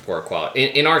mean it's poor quality.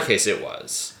 In our case, it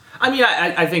was. I mean,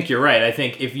 I think you're right. I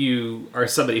think if you are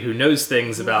somebody who knows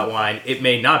things about wine, it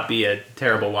may not be a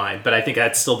terrible wine, but I think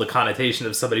that's still the connotation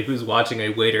of somebody who's watching a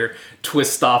waiter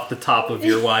twist off the top of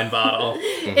your wine bottle.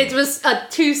 It was a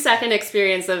 2-second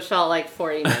experience that felt like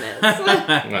 40 minutes.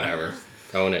 Whatever.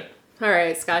 Own it. All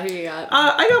right, Scott, who you got?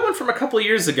 I got one from a couple of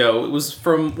years ago. It was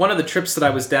from one of the trips that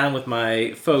I was down with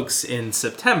my folks in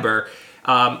September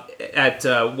at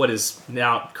what is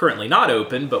now currently not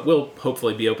open, but will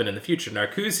hopefully be open in the future,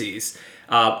 Narcoossee's.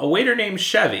 A waiter named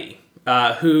Chevy,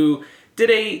 who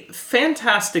did a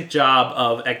fantastic job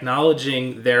of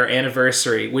acknowledging their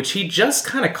anniversary, which he just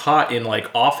kind of caught in like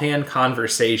offhand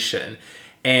conversation,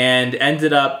 and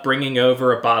ended up bringing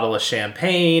over a bottle of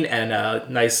champagne and a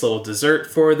nice little dessert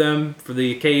for them for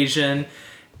the occasion.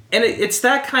 And it's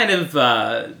that kind of,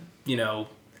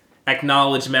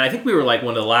 acknowledgement. I think we were like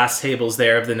one of the last tables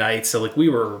there of the night, so like we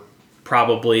were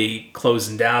probably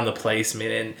closing down the place. I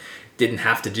mean, and didn't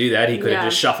have to do that. He could have Yeah.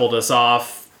 just shuffled us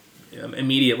off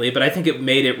immediately, but I think it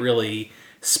made it really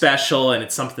special, and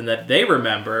it's something that they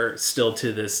remember still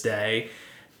to this day.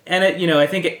 And I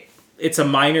think it's a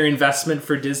minor investment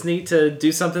for Disney to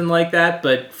do something like that,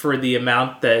 but for the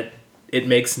amount that it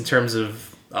makes in terms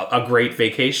of a great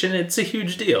vacation, it's a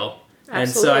huge deal. And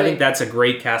so I Absolutely. think that's a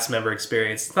great cast member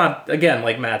experience. It's not, again,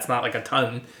 like Matt, it's not like a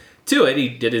ton to it. He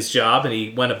did his job and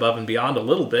he went above and beyond a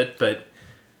little bit, but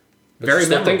very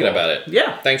Still thinking memorable. about it.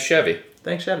 Yeah. Thanks, Chevy.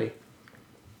 Thanks, Chevy.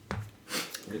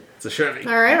 It's a Chevy.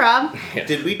 All right, Rob.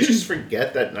 Did we just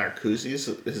forget that Narcoossee's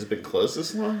has been closed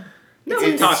this long? No,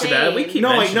 We talked about it. We keep No,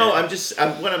 I mentioning know.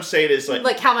 it. What I'm saying is like,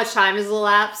 Like, how much time has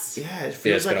elapsed? yeah, it it's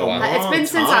feels been like a a while. long It's been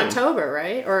since time. October,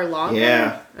 right? Or longer?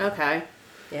 Yeah. Okay.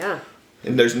 Yeah.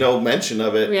 And there's no mention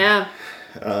of it. Yeah.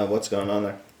 What's going on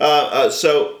there?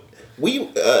 So we,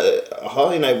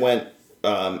 Holly and I went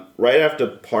right after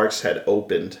parks had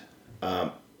opened,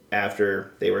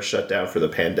 after they were shut down for the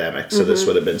pandemic. So this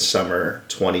would have been summer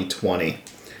 2020,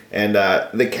 and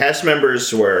the cast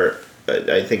members were.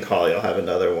 I think Holly will have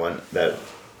another one that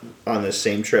on this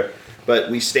same trip. But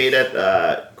we stayed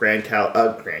at Grand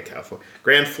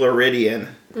Floridian,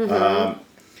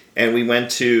 and we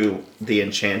went to the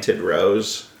Enchanted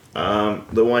Rose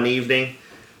the one evening.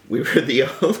 We were the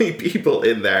only people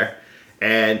in there,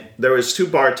 and there was 2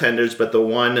 bartenders, but the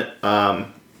one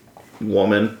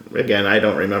woman, again, I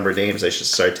don't remember names. I should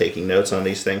start taking notes on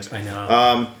these things. I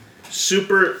know.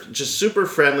 Super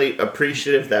friendly,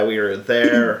 appreciative that we were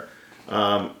there.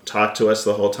 Talked to us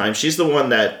the whole time. She's the one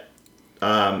that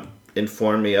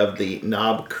informed me of the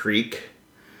Knob Creek.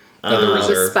 The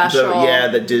reserve. special.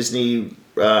 The Disney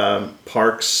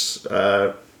parks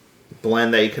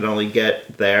blend that you can only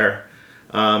get there.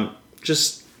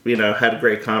 Just, had a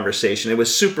great conversation. It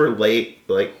was super late.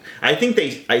 Like, I think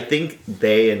they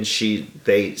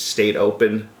stayed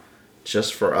open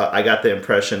just for, I got the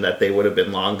impression that they would have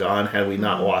been long gone had we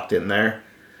not walked in there.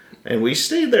 And we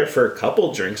stayed there for a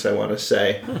couple drinks, I want to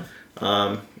say.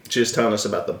 She was telling us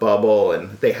about the bubble,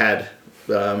 and they had...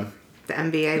 The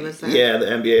NBA was there. Yeah, the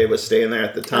NBA was staying there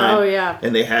at the time. Oh, yeah.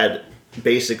 And they had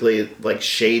basically like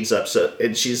shades up. So,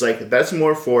 and she's like, that's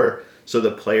more so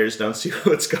the players don't see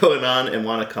what's going on and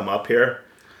want to come up here.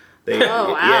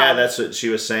 Oh, wow. Yeah, that's what she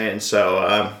was saying.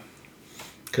 So,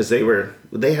 because they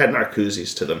had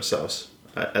Narcoossee's to themselves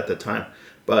at the time.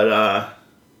 But,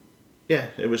 yeah,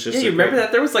 it was just... Yeah, you remember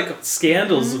that? There was like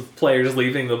scandals of players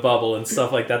leaving the bubble and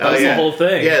stuff like that. That was the whole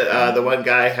thing. Yeah, the one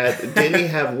guy didn't he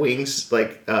have wings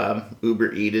like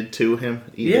Uber Eated to him?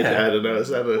 I don't know. Is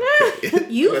that a...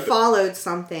 You followed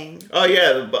something. Oh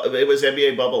yeah, it was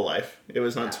NBA Bubble Life. It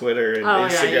was on Twitter and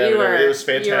Instagram. It was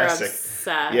fantastic. You were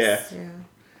obsessed. Yeah.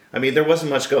 I mean, there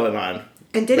wasn't much going on.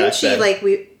 And didn't she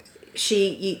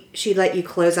she let you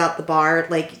close out the bar,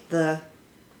 like the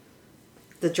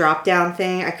drop down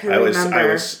thing? I couldn't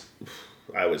remember.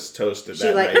 I was toasted She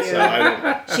that let night, you- so I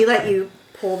don't. She let you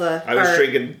pull the. I was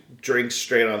drinking drinks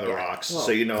straight on the rocks, well,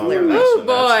 so I'm clearly. messing Oh, nuts.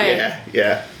 boy.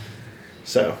 Yeah.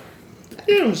 So,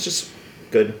 it was just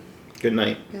good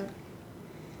night. Yeah.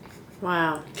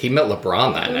 Wow. He met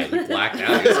LeBron that night. He blacked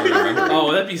out. He doesn't remember.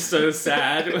 Oh, that'd be so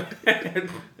sad.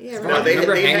 Yeah, No, right.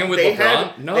 Remember hanging with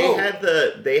LeBron? No.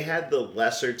 They had the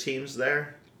lesser teams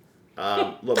there.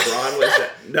 LeBron was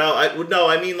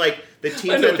I mean like the I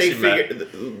teams know that what they you meant.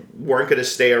 figured weren't going to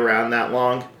stay around that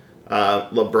long.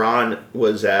 LeBron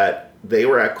they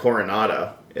were at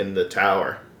Coronado in the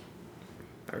tower.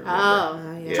 I remember.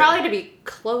 Oh, yeah. probably to be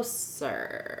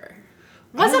closer.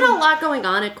 Wasn't a lot going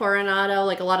on at Coronado?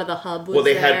 Like a lot of the hub was Well,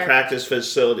 they there. had practice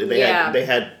facility. They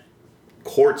had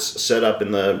courts set up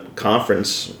in the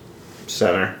conference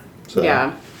center. So.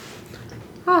 Yeah.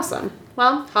 Awesome.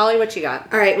 Well, Holly, what you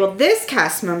got? All right. Well, this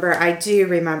cast member, I do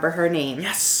remember her name.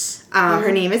 Yes.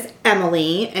 Her name is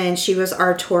Emily, and she was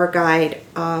our tour guide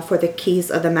for the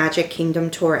Keys of the Magic Kingdom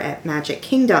tour at Magic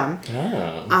Kingdom.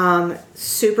 Oh.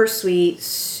 Super sweet,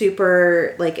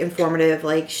 super like informative.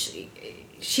 Like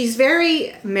she's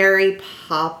very Mary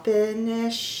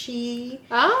Poppin-ish.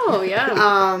 Oh,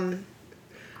 yeah.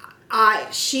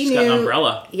 She She's knew got an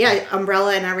umbrella. Yeah,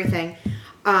 umbrella and everything.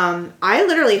 I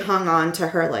literally hung on to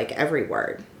her like every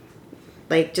word,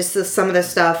 like just some of the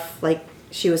stuff like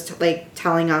she was like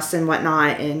telling us and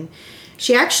whatnot. And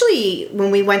she actually,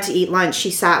 when we went to eat lunch, she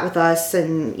sat with us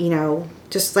and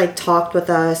just like talked with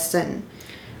us, and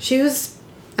she was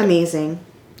amazing.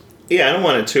 Yeah, I don't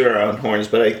want to toot her own horns,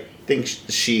 but I think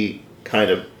she kind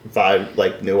of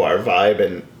knew our vibe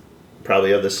and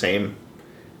probably of the same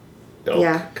ilk.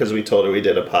 Yeah. Because we told her we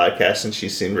did a podcast and she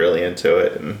seemed really into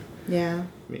it. And Yeah.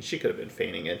 I mean, she could have been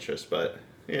feigning interest, but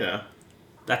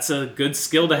That's a good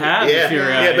skill to have yeah, if you're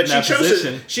but in that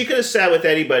position. she could have sat with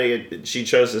anybody. And she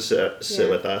chose to sit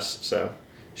with us, so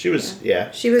she was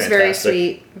She was very fantastic.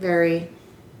 sweet, very.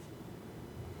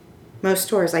 Most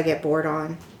tours I get bored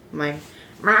on. I'm like,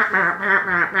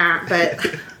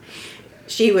 but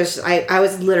she was. I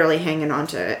was literally hanging on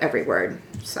to every word.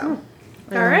 So, I All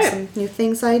learned right. some new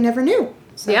things I never knew.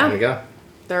 So. Yeah. There you go.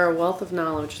 They're a wealth of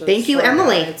knowledge. those Thank you, tour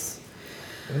Emily. guides.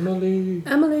 Emily.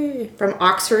 Emily. From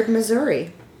Oxford,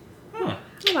 Missouri. How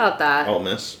about that? Ole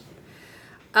Miss.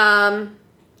 All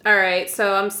right,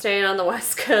 so I'm staying on the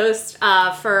West Coast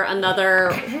for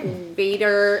another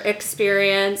Vader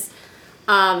experience.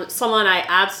 Someone I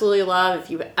absolutely love. If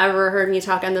you've ever heard me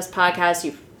talk on this podcast,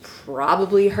 you've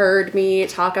probably heard me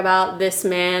talk about this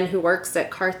man who works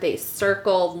at Carthay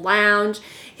Circle Lounge.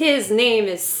 His name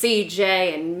is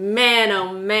CJ, and man,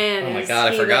 oh man, Oh my is God,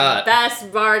 I he forgot. the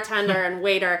best bartender and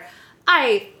waiter.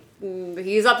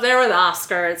 He's up there with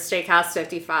Oscar at Steakhouse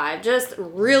 55. Just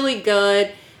really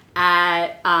good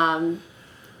at I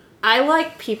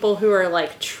like people who are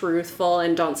like truthful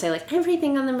and don't say like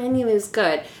everything on the menu is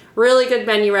good. Really good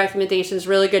menu recommendations,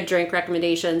 really good drink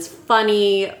recommendations,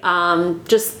 funny,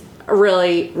 just a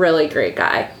really, really great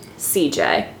guy.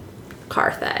 CJ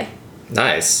Carthay.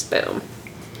 Nice. Boom.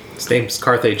 His name's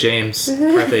Carthay James.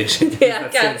 Carthay James.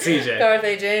 That's CJ.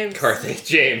 Carthay James. Carthay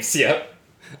James, yep.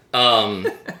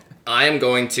 I am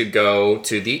going to go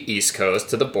to the East Coast,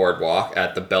 to the boardwalk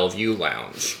at the Bellevue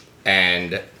Lounge.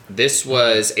 And this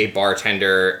was a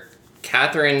bartender.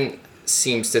 Catherine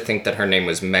seems to think that her name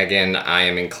was Megan. I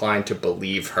am inclined to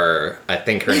believe her. I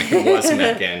think her name was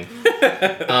Megan.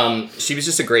 She was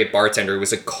just a great bartender. It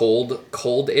was a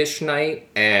cold-ish night.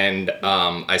 And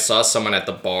I saw someone at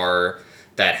the bar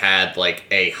that had like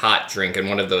a hot drink in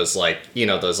one of those like, you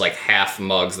know, those like half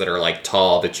mugs that are like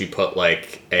tall that you put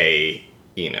like a,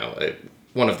 you know,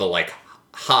 one of the like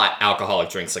hot alcoholic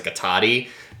drinks like a toddy.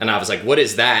 And I was like, what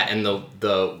is that? And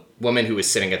the woman who was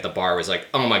sitting at the bar was like,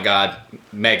 oh my God,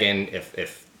 Megan, if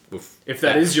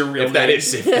that is your real if name.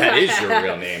 if that is your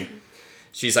real name.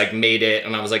 She's like, made it.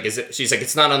 And I was like, is it? She's like,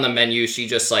 it's not on the menu. She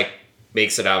just like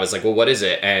makes it. I was like, well, what is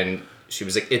it? And she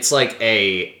was like, it's like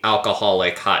a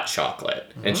alcoholic hot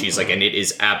chocolate. And she's like, and it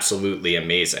is absolutely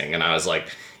amazing. And I was like,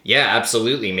 yeah,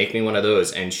 absolutely. Make me one of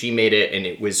those. And she made it, and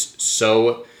it was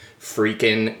so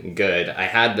freaking good. I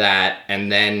had that.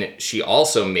 And then she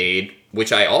also made,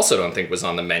 which I also don't think was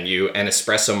on the menu, an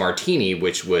espresso martini,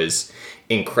 which was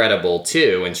incredible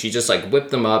too. And she just like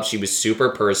whipped them up. She was super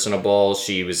personable.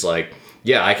 She was like,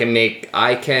 yeah, I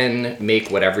can make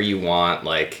whatever you want.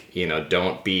 Like, you know,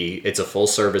 it's a full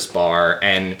service bar.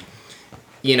 And,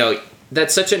 you know,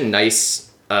 that's such a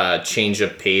nice change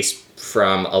of pace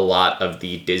from a lot of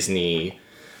the Disney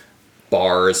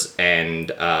bars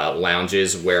and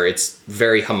lounges where it's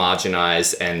very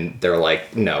homogenized and they're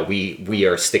like, no, we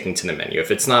are sticking to the menu.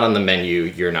 If it's not on the menu,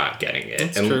 you're not getting it.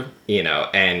 That's and, true. You know,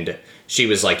 and she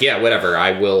was like, yeah, whatever.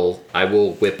 I will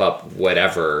whip up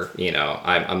whatever, you know,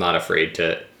 I'm not afraid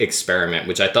to experiment,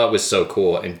 which I thought was so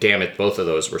cool. And damn it, both of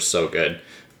those were so good.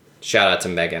 Shout out to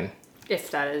Megan.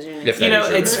 If that is your name. If that You know, is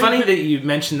your it's name. funny that you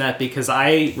mentioned that because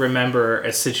I remember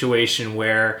a situation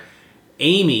where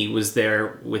Amy was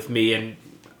there with me and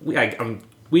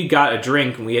we got a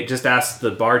drink and we had just asked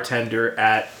the bartender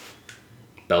at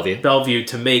Bellevue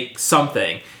to make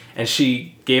something. And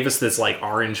she gave us this like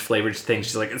orange flavored thing.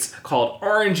 She's like, it's called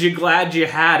Orange, You Glad You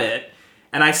Had It.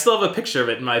 And I still have a picture of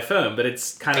it in my phone, but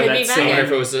it's kind of Could that be I same.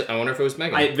 wonder if it was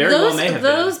Megan. I very well may have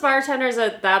Those been. bartenders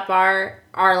at that bar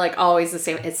are like always the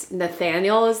same. It's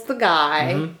Nathaniel is the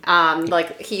guy. Mm-hmm.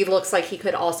 Like he looks like he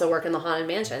could also work in the Haunted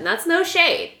Mansion. That's no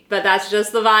shade, but that's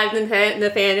just the vibe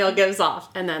Nathaniel gives off.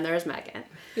 And then there's Megan.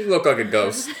 You look like a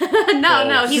ghost.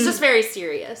 No, he's just very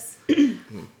serious.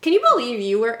 Can you believe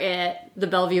you were at the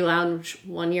Bellevue Lounge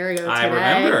 1 year ago today? I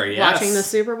remember, yes. Watching the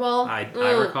Super Bowl? I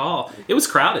recall. It was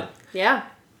crowded. Yeah.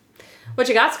 What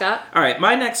you got, Scott? All right,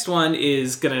 my next one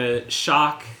is going to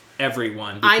shock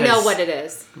everyone. I know because- what it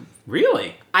is.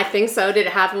 Really? I think so. Did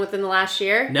it happen within the last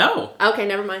year? No. Okay,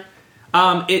 never mind.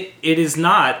 It is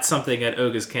not something at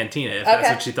Oga's Cantina, if that's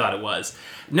Okay. what you thought it was.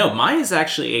 No, mine is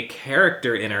actually a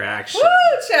character interaction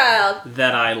Woo, child!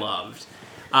 that I loved.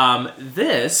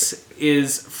 This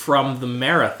is from the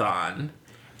marathon,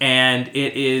 and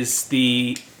it is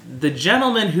the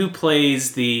gentleman who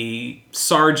plays the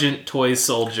Sergeant Toy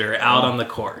Soldier out on the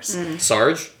course.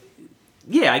 Sarge?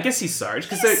 Yeah, I guess he's Sarge,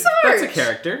 because He's that's a Sarge.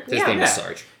 character. His name is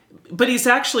Sarge. But he's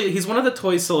one of the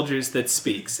toy soldiers that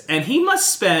speaks. And he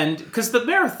must spend, because the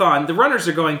marathon, the runners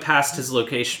are going past his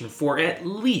location for at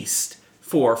least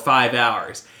 4 or 5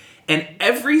 hours. And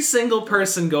every single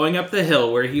person going up the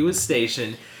hill where he was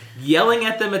stationed, yelling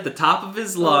at them at the top of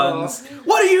his lungs,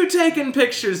 what are you taking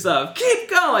pictures of? Keep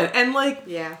going! And like,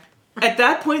 Yeah. at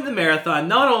that point in the marathon,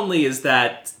 not only is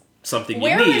that something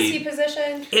Where you was need, he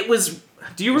positioned? it was,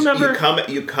 do you remember?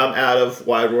 You come out of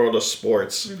Wide World of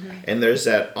Sports, and there's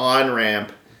that on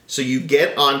ramp. So you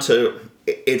get onto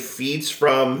it feeds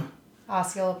from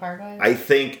Osceola Parkway. I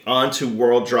think onto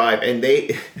World Drive, and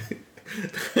they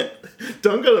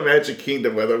don't go to Magic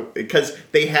Kingdom because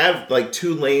they have like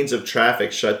 2 lanes of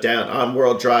traffic shut down on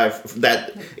World Drive.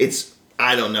 That it's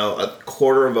I don't know a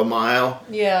quarter of a mile,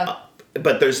 Yeah.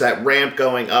 but there's that ramp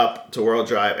going up to World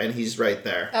Drive, and he's right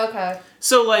there. Okay.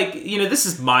 So, like, you know, this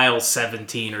is mile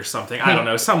 17 or something. I don't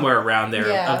know, somewhere around there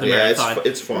Yeah. of the Yeah, marathon.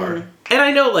 it's far. And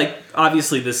I know, like,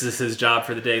 obviously this is his job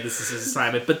for the day. This is his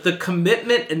assignment. But the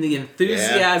commitment and the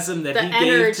enthusiasm that The he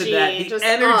gave to that, the just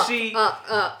energy.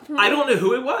 up. I don't know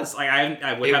who it was. Like,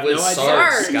 I would It have was no idea.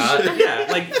 Sarge, Sarge. Scott. Yeah,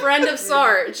 like, Friend of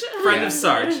Sarge. friend Yeah. of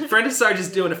Sarge. Friend of Sarge is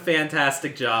doing a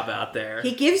fantastic job out there.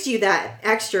 He gives you that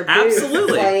extra boost.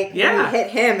 Absolutely. Like, Yeah. when you hit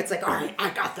him, it's like, all right, I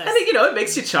got this. I think, you know, it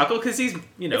makes you chuckle because he's,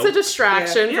 you know. It's a distraction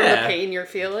from Yeah. the pain you're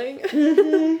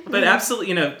feeling. But absolutely,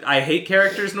 you know, I hate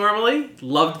characters normally.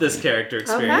 Loved this character I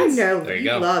experience. know There you you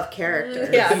go. love characters.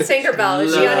 Yeah, Tinkerbell.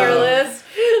 Is she on your list?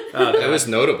 That was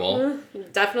notable.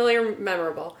 Definitely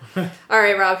memorable. All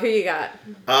right, Rob, who you got?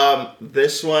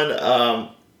 This one,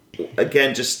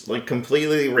 again, just like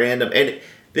completely random. And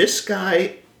this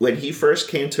guy, when he first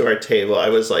came to our table, I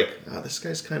was like, oh, this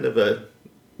guy's kind of a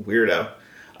weirdo.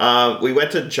 We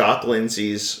went to Jock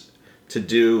Lindsay's to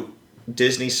do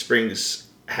Disney Springs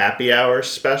happy hour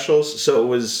specials. So it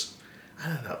was, I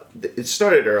don't know, it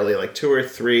started early, like 2 or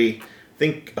 3. I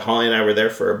think Holly and I were there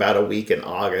for about a week in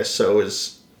August. So it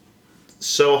was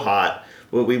so hot.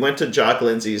 well, we went to Jock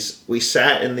Lindsay's. We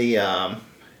sat in the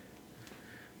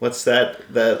what's that?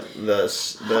 The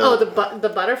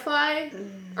the butterfly,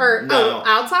 or No.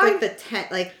 outside. Like the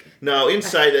tent, like no,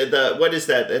 inside the what is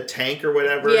that? A tank or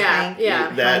whatever? Yeah, yeah.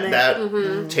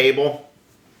 That table.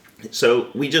 So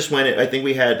we just went in, I think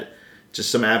we had just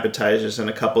some appetizers and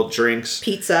a couple drinks.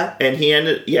 pizza. And he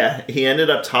ended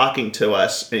up talking to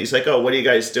us, and he's like, "Oh, what are you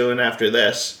guys doing after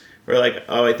this?" We're like,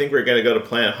 "Oh, I think we're gonna go to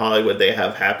Planet Hollywood. They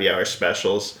have happy hour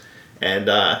specials." And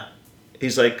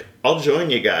he's like, "I'll join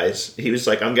you guys." He was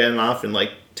like, "I'm getting off in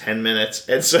like 10 minutes,"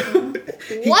 and so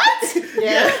What?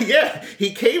 yeah,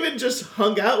 he came and just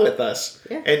hung out with us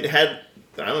and had,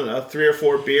 I don't know, 3 or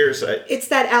 4 beers. It's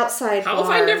that outside How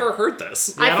bar. have I never heard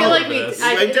this? I feel like we. this.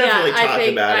 I definitely talked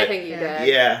think, about I it. think you did.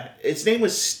 Yeah, his name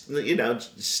was,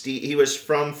 Steve. He was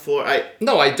from Florida.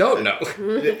 No, I don't know.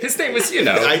 His name was,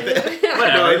 No,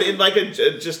 Whatever. in like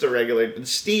just a regular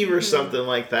Steve or something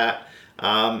like that.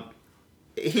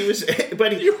 He was,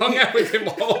 but he You hung out with him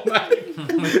all night.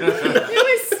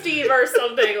 It was Steve or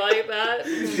something like that.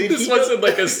 This wasn't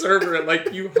like a server.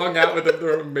 Like, you hung out with him the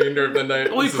remainder of the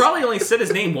night. Well, he This is- probably only said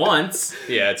his name once.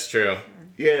 Yeah, it's true.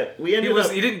 Yeah, we ended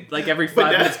up. He didn't like every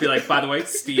 5 now- minutes be like, by the way,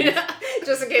 Steve.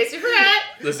 Just in case you forget.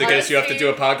 Just in case you have to do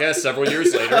a podcast several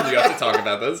years later and you have to talk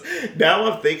about this.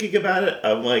 Now I'm thinking about it.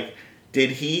 I'm like,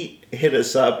 did he hit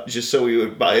us up just so we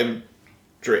would buy him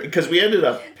drink? Because we ended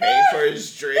up paying for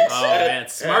his drinks. Oh man,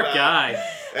 smart guy.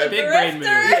 Big brain move.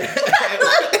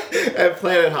 At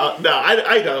Planet Hall. No,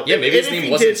 I don't. Yeah, maybe his And if name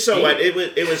he wasn't did, so Steve.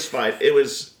 what? It was fine.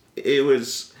 It's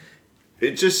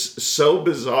just so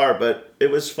bizarre, but it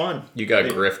was fun. You got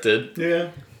grifted. Yeah.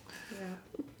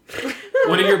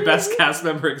 One of your best cast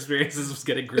member experiences was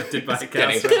getting grifted by a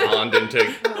Getting cast member. conned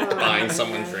into buying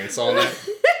someone drinks all night.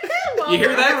 You hear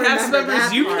that, I cast remember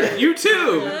members? that part. You too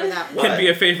Remember that can What? be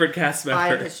a favorite cast buying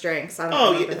member. his drinks. I don't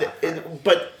Oh, remember yeah, that part.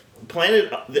 but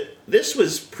this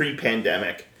was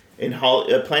pre-pandemic. In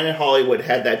Planet Hollywood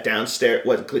had that downstairs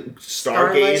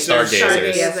Stargazers.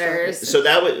 Stargazers.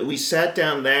 So we sat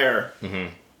down there,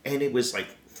 and it was like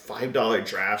 $5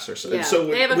 drafts or something. Yeah, So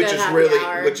they have a which good is happy really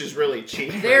hour. which is really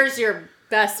cheap. There's your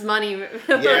best money.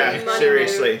 yeah, money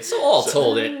seriously. move. So all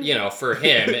told, for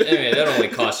him, it only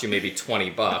cost you maybe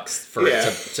 $20 for Yeah.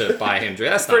 to buy him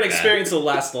drink. That's For not an bad. experience that'll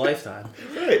last a lifetime.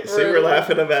 Right. So we're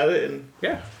laughing about it, and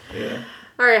Yeah.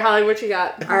 All right, Holly, what you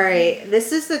got? All right,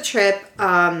 this is the trip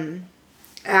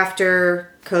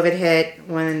after COVID hit,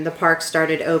 when the park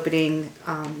started opening.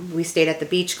 We stayed at the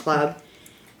beach club,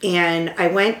 and I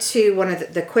went to one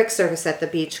of the quick service at the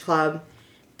beach club,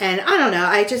 and I don't know,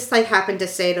 I just like happened to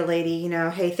say to the lady,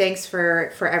 hey, thanks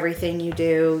for everything you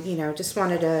do, just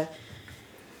wanted to,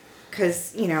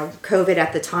 because COVID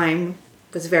at the time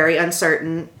was very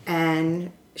uncertain,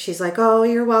 and she's like, oh,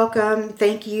 you're welcome,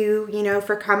 thank you,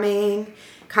 for coming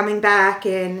back,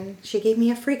 and she gave me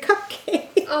a free cupcake.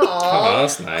 Oh,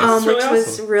 that's nice. really Which was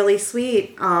awesome. really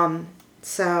sweet.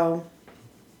 So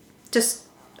just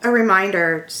a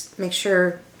reminder, just make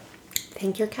sure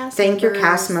Thank your cast your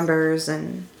cast members,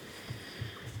 and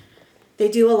they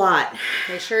do a lot.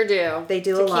 They sure do. They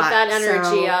do to a lot. keep that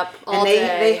energy So- up all and they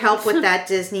day. they help with that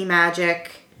Disney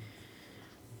magic.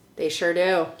 They sure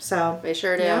do. So They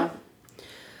sure do. yeah.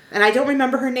 And I don't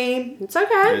remember her name. It's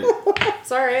okay.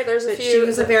 It's all right. There's a But few. she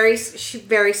was very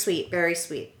sweet, very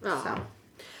sweet. Oh.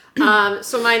 So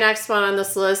So my next one on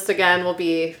this list again will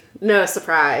be no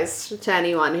surprise to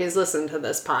anyone who's listened to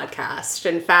this podcast.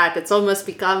 In fact, it's almost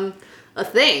become a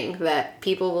thing that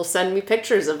people will send me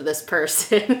pictures of this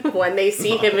person when they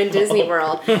see him in Disney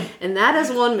World, and that is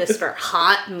one Mr.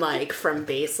 Hot Mike from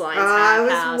Baseline's I Half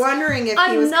House. was wondering if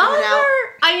he was coming out.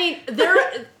 I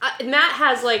mean, Matt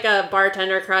has like a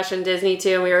bartender crush in Disney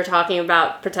too, and we were talking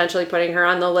about potentially putting her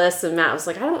on the list, and Matt was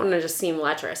like, I don't want to just seem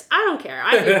lecherous. I don't care.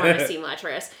 I do want to seem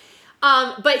lecherous.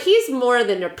 But he's more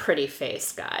than a pretty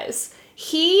face, guys.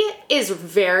 He is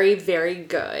very, very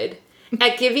good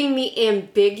at giving me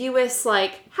ambiguous,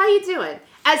 like, how you doing?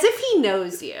 As if he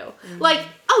knows you. Like,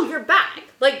 oh, you're back.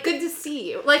 Like, good to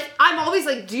see you. Like, I'm always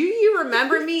like, do you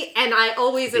remember me? And I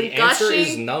always am The answer gushing.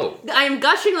 is no. I'm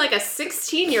gushing like a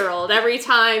 16-year-old every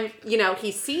time,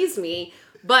 he sees me.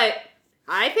 But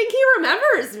I think he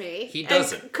remembers me. He And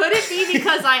doesn't. could it be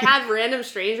because I have random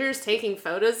strangers taking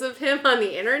photos of him on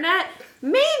the internet?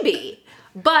 Maybe.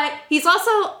 But he's also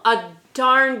a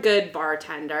darn good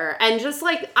bartender. And just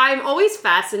like, I'm always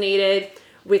fascinated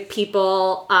with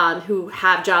people who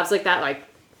have jobs like that, like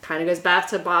kind of goes back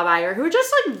to Bob Iger, who are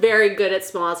just like very good at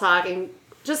small talk and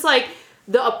just like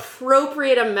the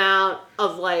appropriate amount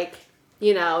of like,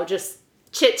 just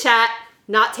chit chat,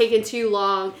 not taking too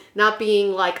long, not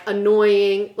being like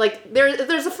annoying. Like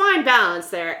there's a fine balance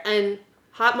there. And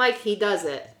Hot Mike, he does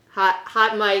it.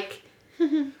 Hot Mike.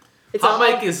 It's Hot all-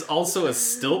 Mike is also a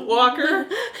stilt walker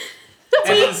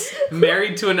and is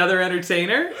married to another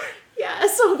entertainer. Yeah,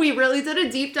 so we really did a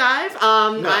deep dive.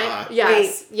 Nah.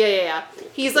 Yes. Yeah.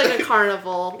 He's like a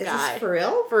carnival Is guy. this for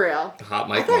real? For real. Hot I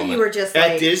Mike thought moment. you were just At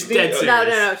like Disney? Dead serious.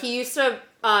 No. He used to.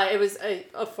 It was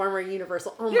a former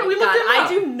Universal. Oh Yeah, my we looked god! him I up.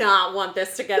 do not want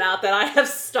this to get out that I have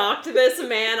stalked this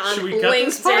man on Should we cut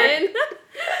this part? LinkedIn.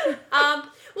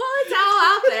 Well, it's all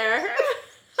out there.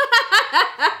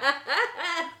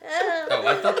 Oh,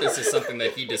 I thought this is something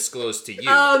that he disclosed to you.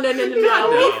 Oh no!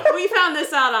 No. We found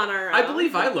this out on our own. I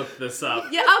believe I looked this up.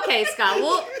 Yeah. Okay, Scott.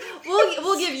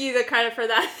 We'll give you the credit for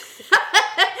that.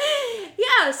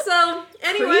 Yeah. So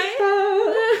anyway,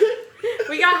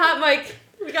 we got Hot Mike.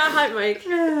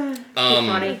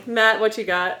 Funny. Matt, what you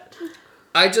got?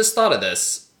 I just thought of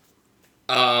this.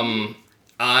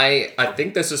 I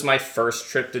think this is my first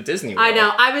trip to Disney World. I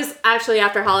know. I was actually,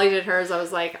 after Holly did hers, I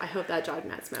was like, I hope that jogged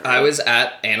Matt's memory. I was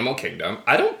at Animal Kingdom.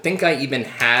 I don't think I even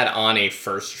had on a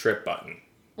first trip button.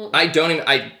 I don't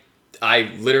even.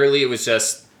 I literally, it was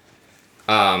just.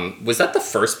 Was that the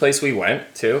first place we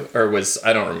went to, or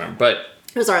I don't remember, but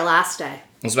It was our last day.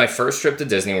 it was my first trip to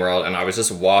Disney World, and I was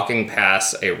just walking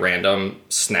past a random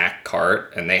snack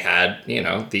cart, and they had,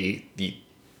 the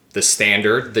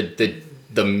standard,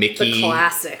 the Mickey, The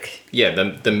classic. yeah,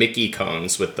 the Mickey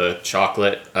cones with the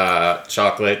chocolate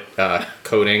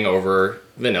coating over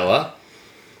vanilla,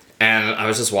 and I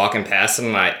was just walking past them,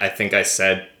 and I think I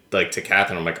said like to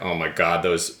Catherine, I'm like, oh my god,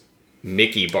 those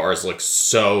Mickey bars look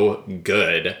so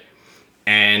good,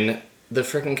 and the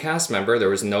freaking cast member, there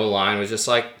was no line, was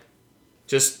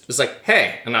just was like,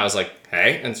 hey, and I was like,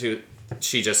 hey, and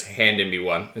she just handed me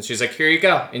one, and she's like, here you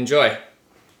go, enjoy.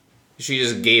 She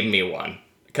just gave me one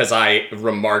because I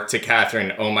remarked to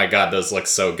Catherine, oh my god, those look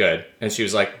so good, and she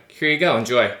was like, here you go,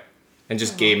 enjoy, and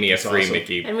just gave me a free awesome.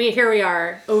 Mickey. And here we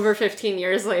are, over 15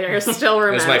 years later, still It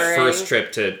remembering. was my first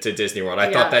trip to Disney World. I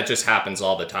Yeah. thought that just happens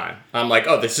all the time. I'm like,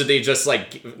 oh, they just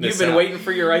like give You've this been out. waiting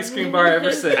for your ice cream bar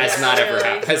ever since. Has not ever Really?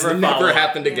 happened. Has Never never followed.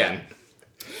 happened again.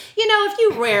 You know, if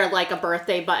you wear like a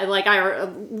birthday button, like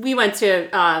we went to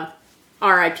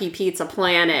RIP Pizza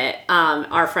Planet.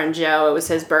 Our friend Joe, it was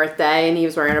his birthday, and he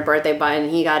was wearing a birthday button.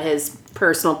 He got his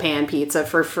personal pan pizza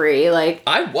for free. Like,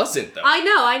 I wasn't though. I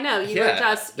know. You Yeah, were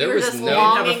just there you were was just no- You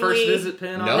didn't have a first longingly- visit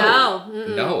pin on no, it?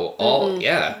 No, no, all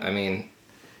yeah. I mean,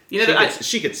 You know,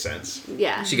 She could sense.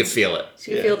 Yeah, she could feel it.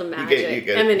 you Yeah. feel the You magic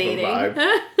get the emanating.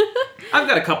 vibe. I've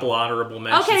got a couple honorable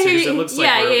mentions Okay, here, so it looks like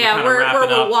we're kind of we're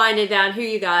wrapping up. winding down. Who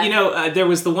you got? You know, there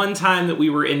was the one time that we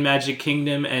were in Magic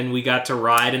Kingdom and we got to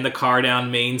ride in the car down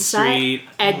Main Is that Street.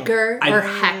 Edgar I- or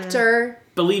Hector?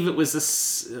 Believe it was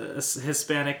a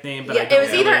Hispanic name, but I Yeah, don't it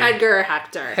was either really- Edgar or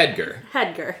Hector. Hedger.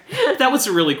 Hedger. That was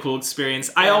a really cool experience.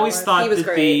 I always was. thought He was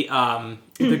that great.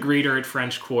 the greeter at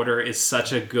French Quarter is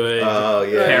such a good Oh,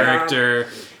 yeah. character.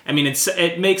 I mean,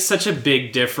 it makes such a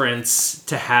big difference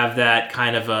to have that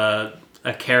kind of a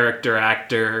character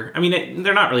actor. I mean,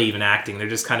 they're not really even acting; they're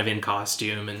just kind of in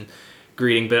costume and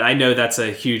greeting. But I know that's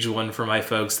a huge one for my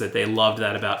folks that they loved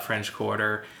that about French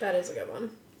Quarter. That is a good one.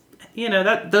 You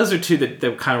know, those are two that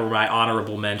kind of were my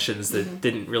honorable mentions that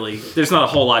didn't really. There's not a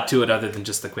whole lot to it other than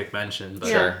just the quick mention. But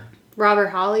Sure. Robert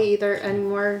Holly, any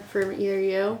more for either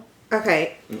you?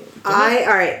 Okay, all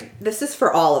right. This is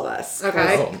for all of us.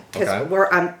 Okay. Oh, because okay.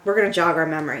 we're gonna jog our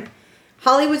memory.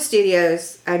 Hollywood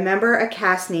Studios. I remember a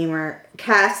cast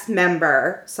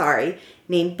member. Sorry,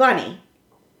 named Bunny.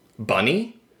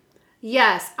 Bunny?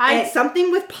 Yes, And it's something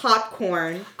with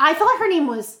popcorn. I thought her name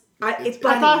was. It's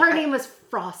Bunny. I thought her name was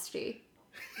Frosty.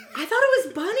 I thought it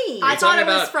was Bunny. I thought Talking it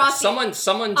was about Frosty.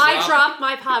 Someone I dropped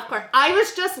my popcorn. I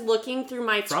was just looking through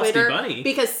my Frosty Twitter Bunny?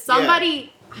 because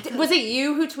somebody. Was it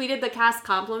you who tweeted the cast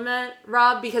compliment,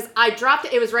 Rob? Because I dropped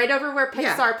it. It was right over where Pixar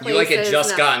Yeah. places. You like had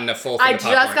just now. gotten a full thing I of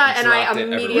popcorn just got- and I dropped it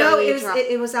immediately- everywhere. no, dropped-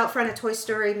 it was out front of Toy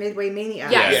Story Midway Mania.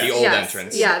 Yes, Yeah, the old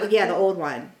entrance. Yeah, yeah, the old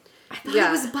one. I thought Yeah.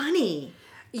 it was Bunny.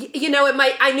 You know, it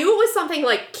might. I knew it was something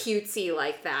like cutesy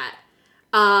like that.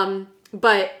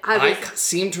 But I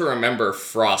seem to remember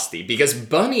Frosty because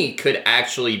Bunny could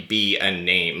actually be a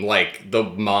name. Like the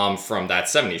mom from that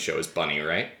 70s show is Bunny,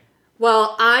 right?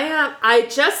 well, I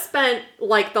just spent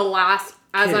like the last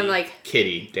as Kitty. I'm like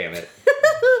Kitty, damn it.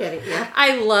 Get it? Yeah.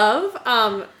 I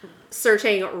love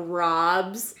searching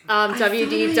Rob's thought I had a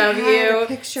WDW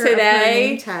picture of her today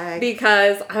name tag.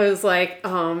 because I was like,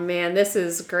 oh man, this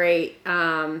is great.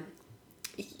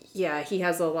 Yeah, he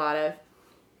has a lot of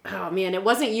oh man, it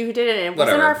wasn't you who did it. And it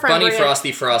wasn't Whatever. our friend. Bunny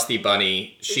Maria. Frosty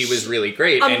Bunny. She was really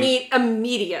great. And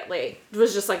Immediately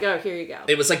was just like, oh, here you go.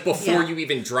 it was like before Yeah. you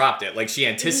even dropped it. Like she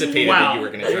anticipated Wow. that you were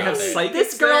going to They drop have it. psychics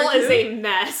This girl there, is too? a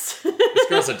mess. This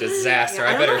girl's a disaster.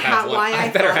 Yeah, I I better don't know have how- one. why I I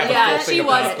better thought have it. a Yeah, full she thing of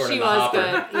was. popcorn She in the was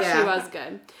hopper. good. Yeah. She was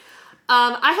good.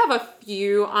 I have a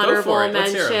few honorable for it.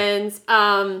 Let's hear 'em. mentions.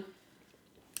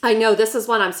 I know this is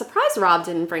one I'm surprised Rob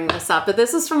didn't bring this up, but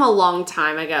this is from a long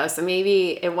time ago, so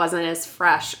maybe it wasn't as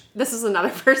fresh. This is another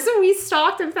person we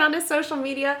stalked and found his social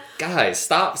media. Guys,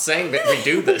 stop saying that we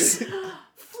do this. Fluffy!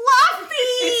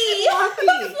 Fluffy.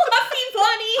 Fluffy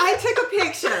bunny! I took a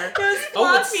picture.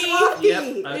 Oh, it's Fluffy. Yep.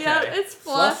 Okay. Yeah, it's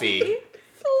Fluffy. Fluffy.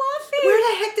 Fluffy.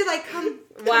 Where the heck did I come?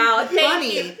 Wow, thank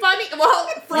Bunny. you. Bunny. Well,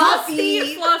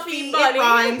 Fluffy. Fluffy bunny. It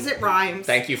rhymes. It rhymes.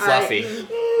 Thank you, All right. Fluffy.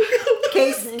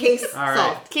 Case All right.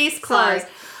 solved. Case Sorry. closed.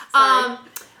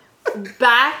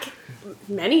 Back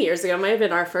many years ago, might have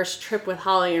been our first trip with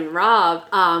Holly and Rob.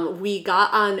 We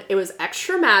got on. It was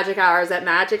extra magic hours at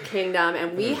Magic Kingdom,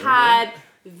 and we had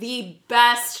the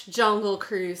best Jungle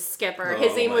Cruise skipper.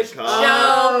 His Oh name my was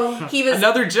God. Joe. He was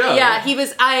Another Joe. Yeah, he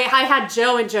was. I had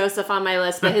Joe and Joseph on my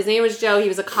list, but his name was Joe. He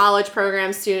was a college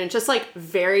program student, just like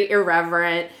very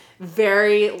irreverent,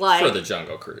 very like. For the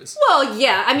Jungle Cruise. Well,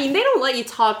 yeah. I mean, they don't let you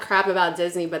talk crap about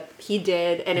Disney, but he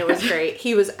did, and it was great.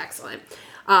 He was excellent.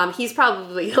 He's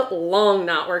probably long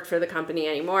not worked for the company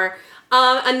anymore.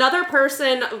 Another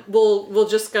person will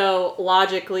just go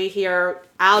logically here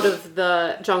out of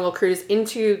the Jungle Cruise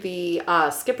into the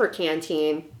skipper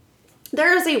canteen.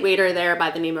 There is a waiter there by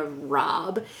the name of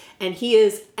Rob, and he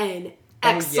is an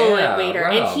excellent yeah, waiter.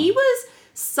 Rob. And he was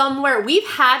somewhere, we've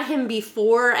had him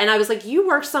before, and I was like, you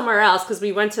work somewhere else, because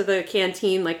we went to the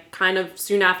canteen like kind of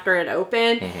soon after it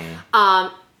opened.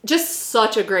 Just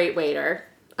such a great waiter.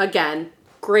 Again,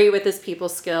 great with his people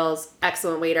skills,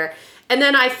 excellent waiter. And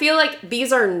then I feel like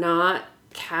these are not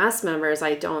cast members,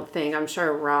 I don't think. I'm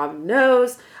sure Rob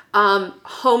knows.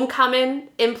 Homecoming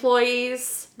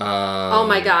employees. Oh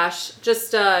my gosh.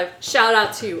 Just shout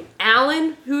out to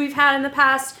Alan, who we've had in the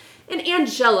past, and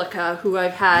Angelica, who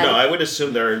I've had. No, I would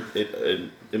assume they're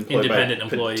employed Independent by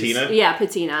employees. Patina. Yeah,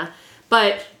 Patina.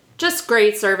 But just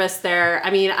great service there.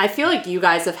 I mean, I feel like you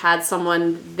guys have had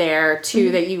someone there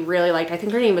too that you really liked. I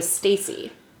think her name was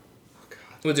Stacy.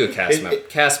 We'll do a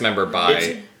cast member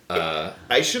by.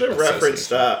 I should have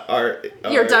referenced our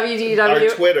Your WDW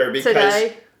our Twitter, because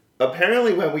today.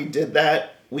 apparently when we did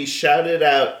that, we shouted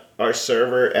out our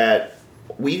server at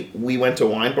we went to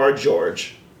Wine Bar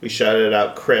George. We shouted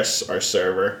out Chris, our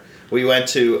server. We went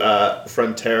to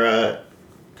Frontera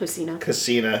Pusina.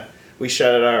 Casina. We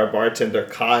shouted out our bartender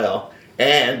Kyle,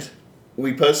 and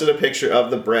we posted a picture of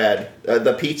the bread,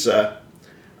 the pizza.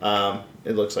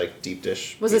 It looks like deep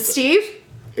dish. Was it pizza. Steve?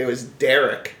 It was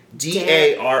Derek.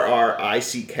 Darrick.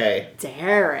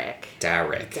 Derek. Derek.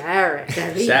 Derek.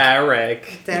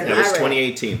 Derek. It was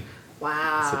 2018.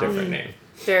 Wow. It's a different name.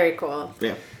 Very cool.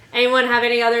 Yeah. Anyone have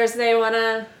any others they want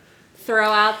to throw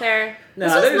out there? No,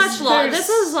 this was there's- much longer.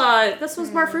 there's- This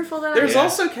was more fruitful than I There's thought.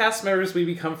 also cast members we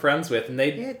become friends with, and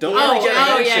they don't Oh, really get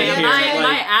Oh mentioned yeah, here. my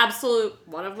Like, absolute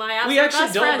one of my absolute we actually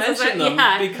best don't friends is mention that- them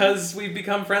yeah. because we've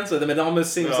become friends with them. It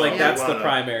almost seems Oh, like yeah. that's the Wow.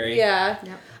 primary. Yeah.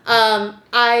 Yep.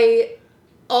 I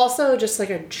also just like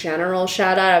a general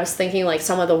shout out. I was thinking like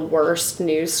some of the worst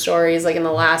news stories like in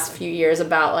the last few years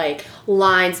about like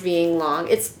lines being long.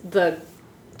 It's the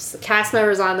cast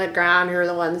members on the ground who are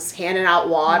the ones handing out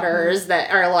waters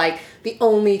that are like the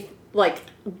only like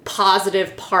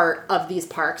positive part of these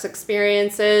parks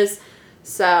experiences.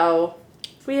 So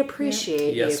we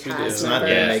appreciate Yes, you we do. cast It's not members.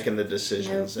 them making the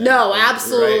decisions. No, And-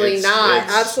 absolutely right, not.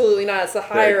 it's- Absolutely not. It's the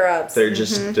higher ups. They're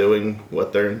just doing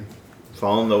what they're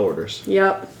following the orders.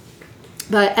 Yep.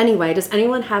 But anyway, does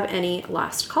anyone have any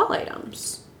last call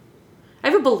items? I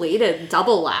have a belated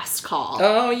double last call.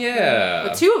 Oh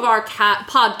yeah. Two of our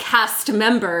podcast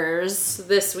members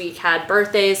this week had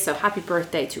birthdays, so happy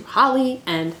birthday to Holly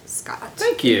and Scott.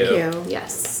 Thank you. Thank you.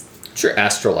 Yes. What's your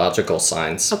astrological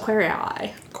signs?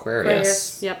 Aquarii.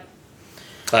 Aquarius. Yep.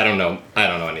 I don't know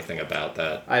anything about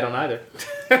that. I don't either.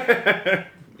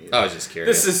 I was just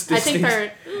curious. This is I think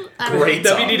Disney's they're Great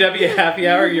song. WDW Happy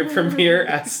Hour, your premier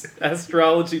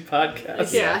astrology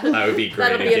podcast. Yeah. That would be great.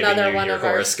 That'll at be giving another you one your of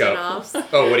our horoscope. spin-offs.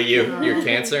 Oh, what are you? You're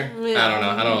Cancer? I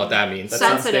don't know what that means. That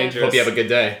sounds Sensitive. dangerous. Hope you have a good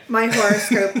day. My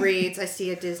horoscope reads, I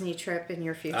see a Disney trip in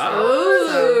your future. Ooh.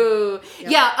 So,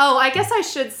 Yeah. Oh, I guess I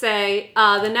should say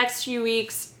the next few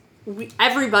weeks,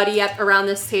 everybody around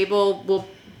this table will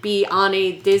be on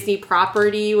a Disney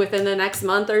property within the next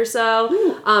month or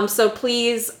so. So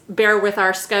please bear with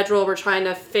our schedule. We're trying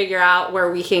to figure out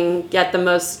where we can get the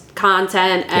most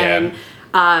content and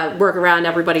work around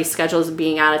everybody's schedules of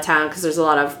being out of town because there's a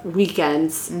lot of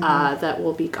weekends that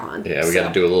will be gone. Yeah, we got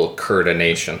to do a little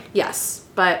coordination. Yes.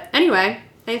 But anyway,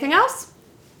 anything else?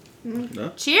 No.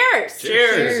 Cheers.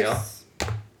 Cheers, y'all.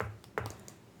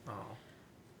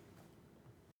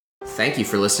 Thank you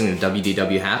for listening to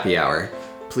WDW Happy Hour.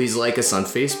 Please like us on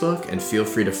Facebook and feel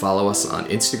free to follow us on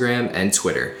Instagram and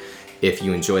Twitter. If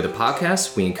you enjoy the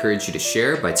podcast, we encourage you to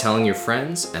share by telling your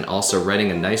friends and also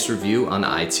writing a nice review on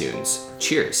iTunes.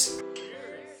 Cheers.